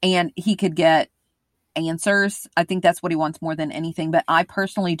 And he could get answers. I think that's what he wants more than anything. But I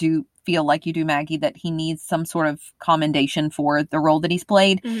personally do feel like you do, Maggie, that he needs some sort of commendation for the role that he's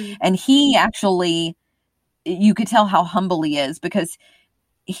played. Mm-hmm. And he actually, you could tell how humble he is, because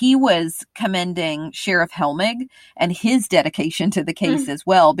he was commending Sheriff Helmig and his dedication to the case as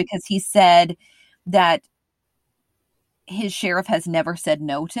well, because he said that his sheriff has never said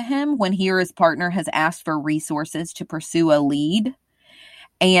no to him when he or his partner has asked for resources to pursue a lead.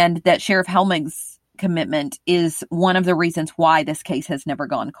 and that Sheriff Helmig's commitment is one of the reasons why this case has never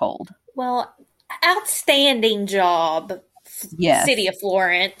gone cold. Well, outstanding job, Yes. City of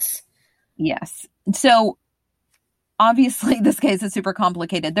Florence. Yes. So obviously this case is super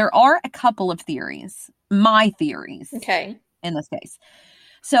complicated. There are a couple of theories, my theories, Okay. in this case.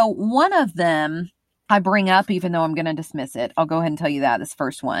 So one of them I bring up, even though I'm going to dismiss it. I'll go ahead and tell you that, this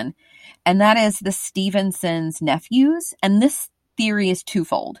first one. And that is the Stevenson's nephews. And this theory is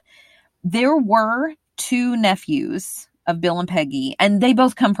twofold. There were two nephews of Bill and Peggy, and they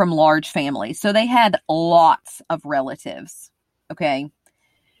both come from large families. So they had lots of relatives. Okay.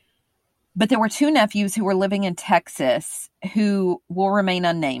 But there were two nephews who were living in Texas who will remain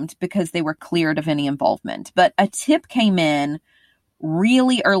unnamed because they were cleared of any involvement. But a tip came in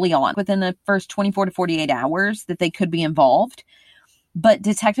really early on, within the first 24 to 48 hours, that they could be involved. But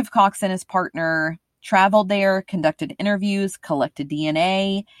Detective Cox and his partner traveled there, conducted interviews, collected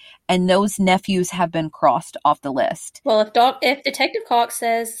DNA, and those nephews have been crossed off the list. Well, if Detective Cox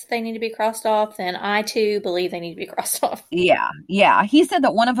says they need to be crossed off, then I too believe they need to be crossed off. Yeah. He said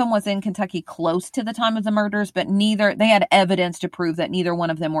that one of them was in Kentucky close to the time of the murders, but they had evidence to prove that neither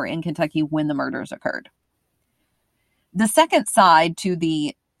one of them were in Kentucky when the murders occurred. The second side to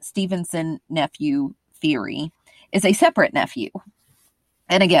the Stevenson nephew theory is a separate nephew.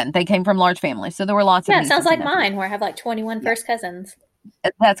 And again, they came from large families, so there were lots of Yeah, it sounds nieces like and nephews. mine, where I have like 21 first cousins.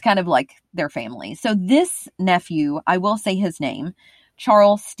 That's kind of like their family. So this nephew, I will say his name,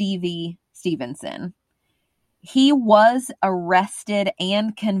 Charles Stevie Stevenson. He was arrested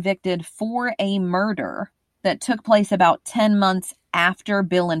and convicted for a murder that took place about 10 months after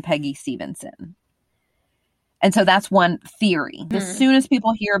Bill and Peggy Stevenson. And so that's one theory. As soon as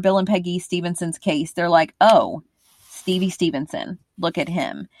people hear Bill and Peggy Stevenson's case, they're like, oh, Stevie Stevenson, look at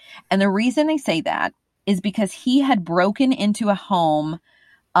him. And the reason they say that is because he had broken into a home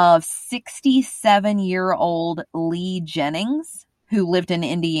of 67-year-old Lee Jennings, who lived in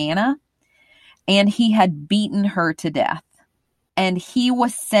Indiana, and he had beaten her to death. And he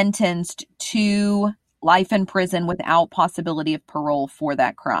was sentenced to life in prison without possibility of parole for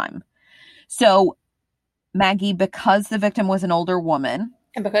that crime. So, Maggie, because the victim was an older woman,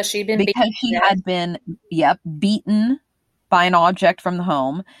 And because she'd been because beaten she to death. had been, beaten by an object from the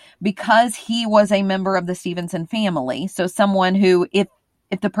home, because he was a member of the Stevenson family, so someone who, if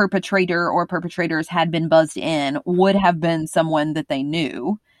the perpetrator or perpetrators had been buzzed in, would have been someone that they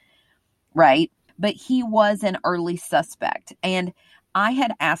knew, right? But he was an early suspect. And I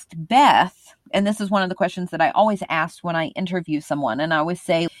had asked Beth, and this is one of the questions that I always ask when I interview someone, and I always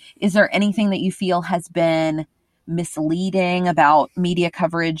say, is there anything that you feel has been misleading about media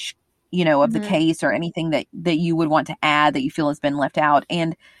coverage, of the case, or anything that you would want to add that you feel has been left out?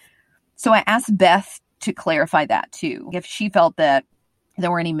 And so I asked Beth to clarify that too, if she felt that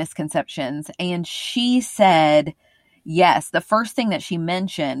there were any misconceptions. And she said, yes, the first thing that she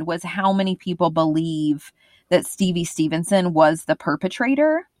mentioned was how many people believe that Stevie Stevenson was the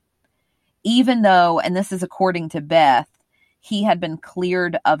perpetrator, even though, and this is according to Beth, he had been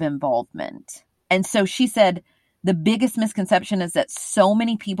cleared of involvement. And so she said, the biggest misconception is that so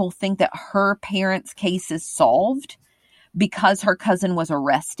many people think that her parents' case is solved because her cousin was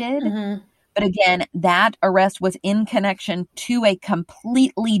arrested. Mm-hmm. But again, that arrest was in connection to a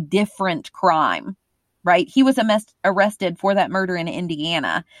completely different crime, right? He was arrested for that murder in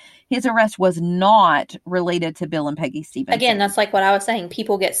Indiana. His arrest was not related to Bill and Peggy Stevenson. Again, that's like what I was saying.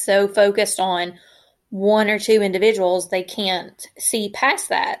 People get so focused on one or two individuals, they can't see past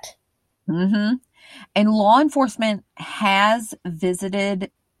that. Mm-hmm. And law enforcement has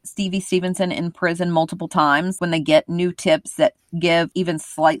visited Stevie Stevenson in prison multiple times when they get new tips that give even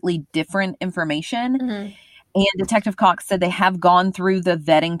slightly different information. Mm-hmm. And Detective Cox said they have gone through the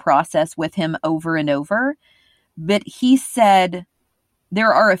vetting process with him over and over. But he said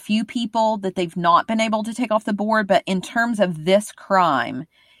there are a few people that they've not been able to take off the board. But in terms of this crime,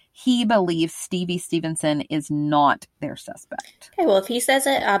 he believes Stevie Stevenson is not their suspect. Okay, well, if he says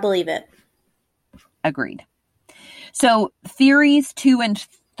it, I believe it. Agreed. So theories 2 and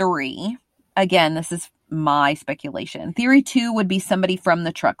 3, again, this is my speculation. Theory 2 would be somebody from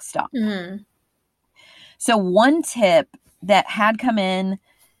the truck stop. Mm-hmm. So one tip that had come in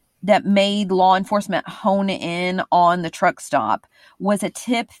that made law enforcement hone in on the truck stop was a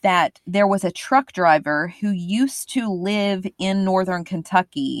tip that there was a truck driver who used to live in northern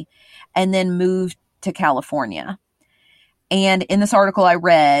Kentucky and then moved to California. And in this article I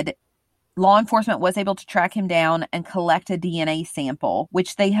read, law enforcement was able to track him down and collect a DNA sample,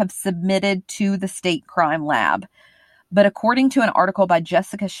 which they have submitted to the state crime lab. But according to an article by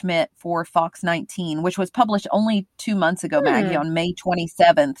Jessica Schmidt for Fox 19, which was published only 2 months ago, Maggie, on May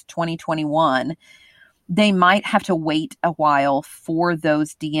 27th, 2021, they might have to wait a while for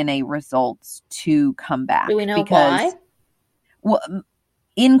those DNA results to come back. Do we know why? Well,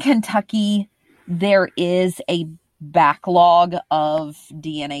 in Kentucky, there is a backlog of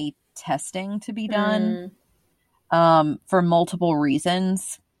DNA testing to be done for multiple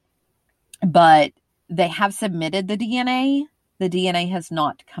reasons. But they have submitted the DNA. The DNA has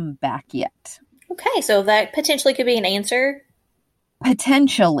not come back yet. Okay, so that potentially could be an answer.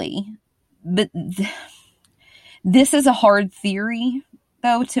 Potentially. But this is a hard theory,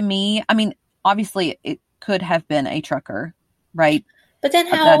 though, to me. I mean, obviously, it could have been a trucker, right? But then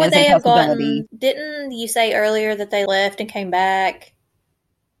how would they have gotten... Didn't you say earlier that they left and came back?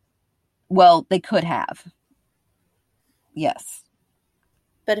 Well, they could have. Yes.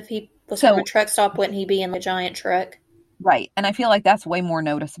 But if he was from a truck stop, wouldn't he be in the giant truck? Right. And I feel like that's way more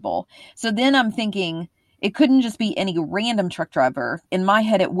noticeable. So then I'm thinking it couldn't just be any random truck driver. In my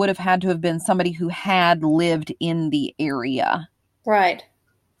head, it would have had to have been somebody who had lived in the area. Right.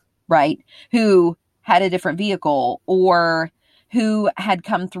 Right. Who had a different vehicle or who had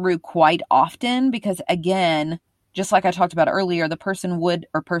come through quite often. Because again, just like I talked about earlier, the person would,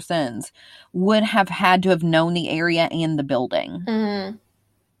 or persons would have had to have known the area and the building. Mm-hmm.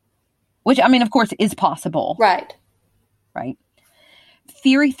 Which, I mean, of course, is possible. Right. Right.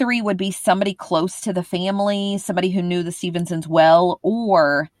 Theory 3 would be somebody close to the family, somebody who knew the Stevensons well,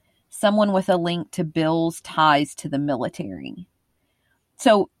 or someone with a link to Bill's ties to the military.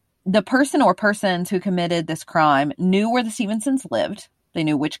 So the person or persons who committed this crime knew where the Stevensons lived. They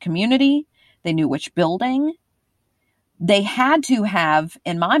knew which community. They knew which building. They had to have,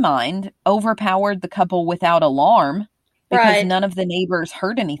 in my mind, overpowered the couple without alarm because none of the neighbors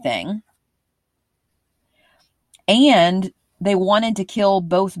heard anything. And they wanted to kill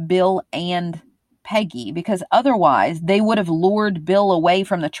both Bill and Peggy because otherwise they would have lured Bill away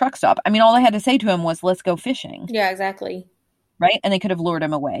from the truck stop. I mean, all they had to say to him was, let's go fishing. Yeah, exactly. Right? And they could have lured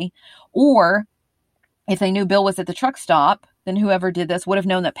him away. Or if they knew Bill was at the truck stop, then whoever did this would have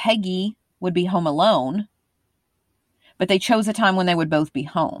known that Peggy would be home alone. But they chose a time when they would both be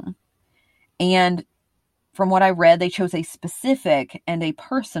home. And from what I read, they chose a specific and a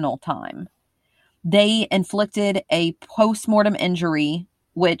personal time. They inflicted a post-mortem injury,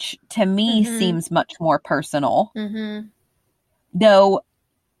 which to me seems much more personal. Mm-hmm. Though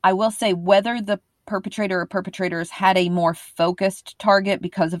I will say whether the perpetrator or perpetrators had a more focused target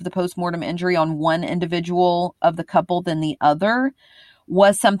because of the post-mortem injury on one individual of the couple than the other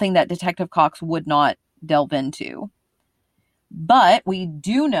was something that Detective Cox would not delve into. But we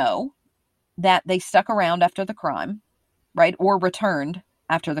do know that they stuck around after the crime, right? Or returned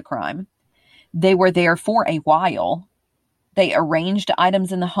after the crime. They were there for a while. They arranged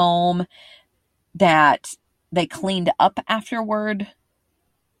items in the home that they cleaned up afterward.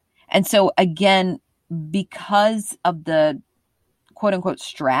 And so again, because of the quote unquote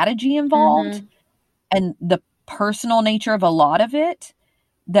strategy involved and the personal nature of a lot of it,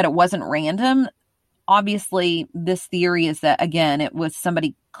 that it wasn't random. Obviously, this theory is that, again, it was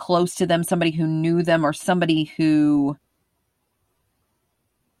somebody close to them, somebody who knew them, or somebody who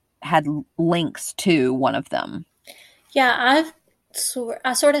had links to one of them. Yeah, I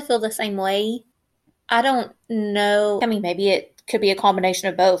sort of feel the same way. I don't know. I mean, maybe it could be a combination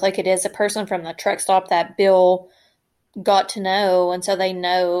of both. Like it is a person from the truck stop that Bill got to know, and so they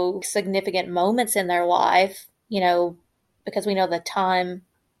know significant moments in their life, you know, because we know the time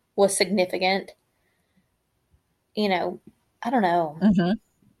was significant. You know, I don't know. Mm-hmm.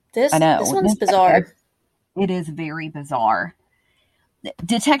 This one's bizarre. It is very bizarre.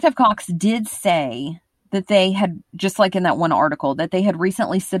 Detective Cox did say that they had, just like in that one article, that they had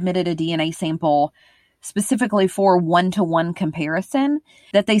recently submitted a DNA sample specifically for one-to-one comparison,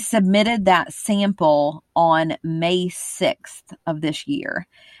 that they submitted that sample on May 6th of this year,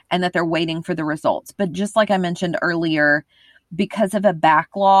 and that they're waiting for the results. But just like I mentioned earlier, because of a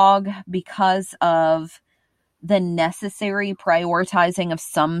backlog, because of the necessary prioritizing of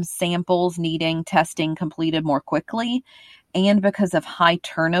some samples needing testing completed more quickly, and because of high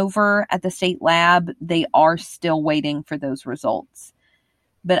turnover at the state lab, they are still waiting for those results.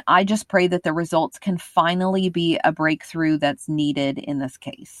 But I just pray that the results can finally be a breakthrough that's needed in this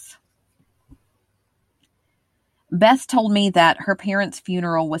case. Beth told me that her parents'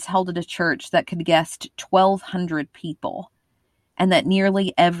 funeral was held at a church that could guest 1,200 people, and that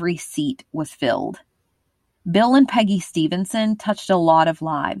nearly every seat was filled. Bill and Peggy Stevenson touched a lot of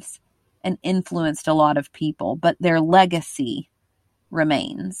lives and influenced a lot of people, but their legacy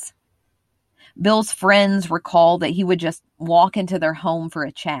remains. Bill's friends recall that he would just walk into their home for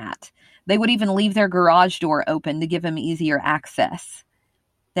a chat. They would even leave their garage door open to give him easier access.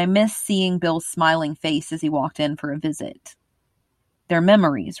 They miss seeing Bill's smiling face as he walked in for a visit. Their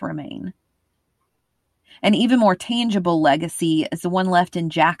memories remain. An even more tangible legacy is the one left in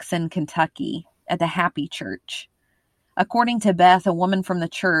Jackson, Kentucky, at the Happy Church. According to Beth, a woman from the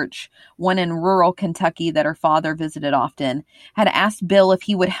church, one in rural Kentucky that her father visited often, had asked Bill if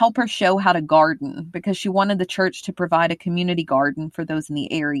he would help her show how to garden because she wanted the church to provide a community garden for those in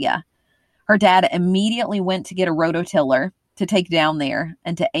the area. Her dad immediately went to get a rototiller to take down there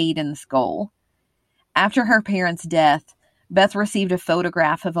and to aid in this goal. After her parents' death, Beth received a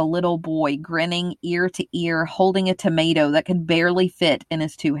photograph of a little boy grinning ear to ear, holding a tomato that could barely fit in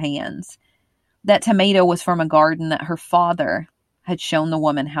his two hands. That tomato was from a garden that her father had shown the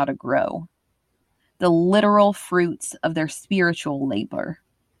woman how to grow. The literal fruits of their spiritual labor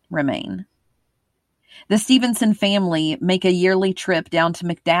remain. The Stevenson family make a yearly trip down to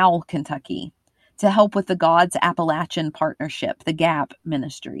McDowell, Kentucky, to help with the God's Appalachian Partnership, the GAP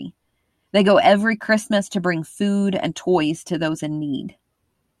ministry. They go every Christmas to bring food and toys to those in need.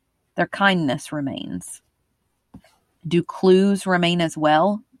 Their kindness remains. Do clues remain as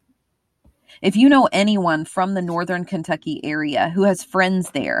well? If you know anyone from the northern Kentucky area who has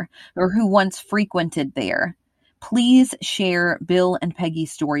friends there or who once frequented there, please share Bill and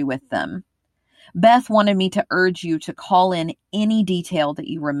Peggy's story with them. Beth wanted me to urge you to call in any detail that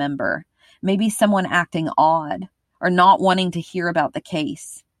you remember, maybe someone acting odd or not wanting to hear about the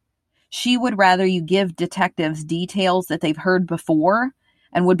case. She would rather you give detectives details that they've heard before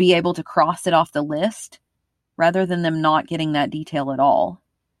and would be able to cross it off the list, rather than them not getting that detail at all.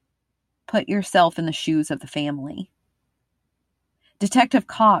 Put yourself in the shoes of the family. Detective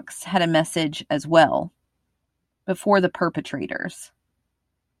Cox had a message as well, but for the perpetrators.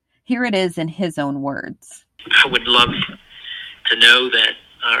 Here it is in his own words. I would love to know that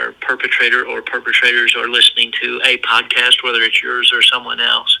our perpetrator or perpetrators are listening to a podcast, whether it's yours or someone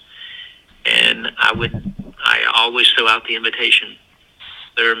else. And I always throw out the invitation.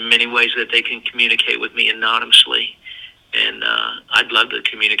 There are many ways that they can communicate with me anonymously, and I'd love to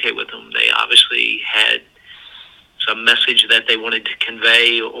communicate with them. They obviously had some message that they wanted to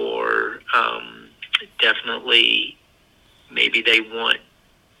convey, or definitely maybe they want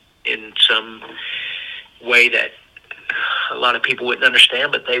in some way that a lot of people wouldn't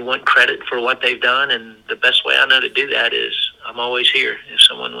understand, but they want credit for what they've done. And the best way I know to do that is I'm always here. If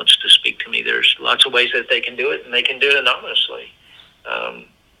someone wants to speak to me, there's lots of ways that they can do it, and they can do it anonymously.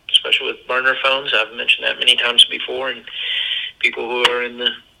 Especially with burner phones. I've mentioned that many times before, and people who are in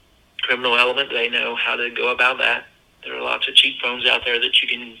the criminal element, they know how to go about that. There are lots of cheap phones out there that you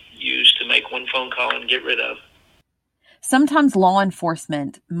can use to make one phone call and get rid of. Sometimes law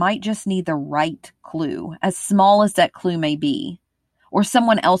enforcement might just need the right clue, as small as that clue may be, or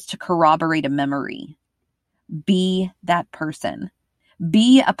someone else to corroborate a memory. Be that person.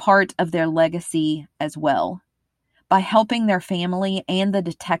 Be a part of their legacy as well, by helping their family and the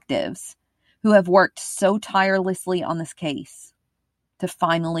detectives who have worked so tirelessly on this case to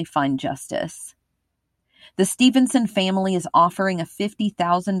finally find justice. The Stevenson family is offering a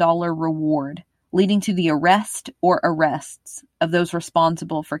 $50,000 reward leading to the arrest or arrests of those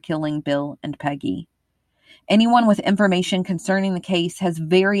responsible for killing Bill and Peggy. Anyone with information concerning the case has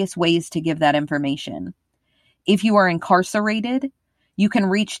various ways to give that information. If you are incarcerated, you can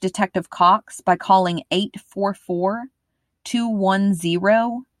reach Detective Cox by calling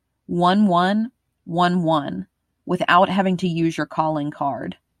 844-210-1111 without having to use your calling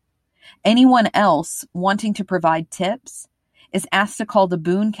card. Anyone else wanting to provide tips is asked to call the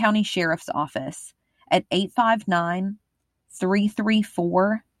Boone County Sheriff's Office at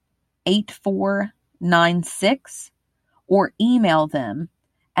 859-334-8496 or email them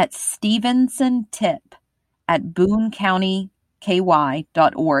at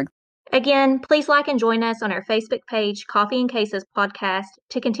stevensontip@boonecountyky.org. Again, please like and join us on our Facebook page, Coffee and Cases Podcast,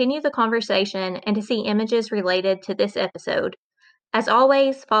 to continue the conversation and to see images related to this episode. As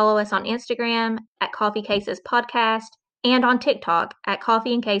always, follow us on Instagram at Coffee Cases Podcast and on TikTok at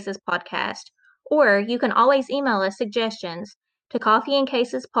Coffee and Cases Podcast. Or you can always email us suggestions to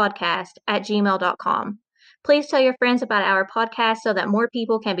coffeeandcasespodcast@gmail.com. Please tell your friends about our podcast so that more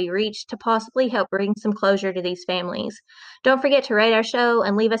people can be reached to possibly help bring some closure to these families. Don't forget to rate our show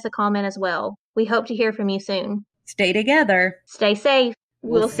and leave us a comment as well. We hope to hear from you soon. Stay together. Stay safe.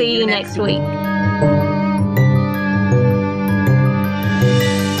 We'll see you next week.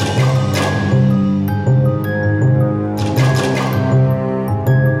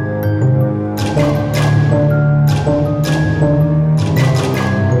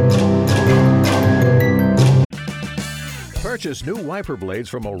 Purchase new wiper blades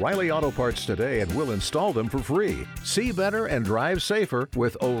from O'Reilly Auto Parts today and we'll install them for free. See better and drive safer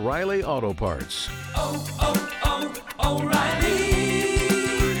with O'Reilly Auto Parts. O'Reilly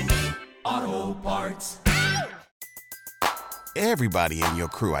Auto Parts. Everybody in your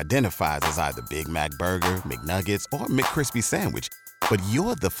crew identifies as either Big Mac Burger, McNuggets, or McCrispy Sandwich. But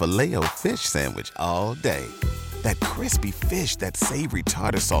you're the Filet-O-Fish Sandwich all day. That crispy fish, that savory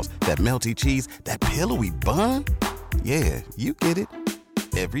tartar sauce, that melty cheese, that pillowy bun. Yeah, you get it.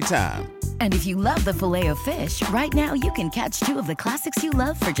 Every time. And if you love the Filet-O-Fish, right now you can catch 2 of the classics you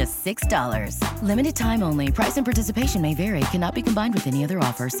love for just $6. Limited time only. Price and participation may vary. Cannot be combined with any other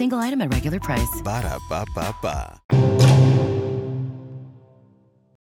offer. Single item at regular price. Ba-da-ba-ba-ba.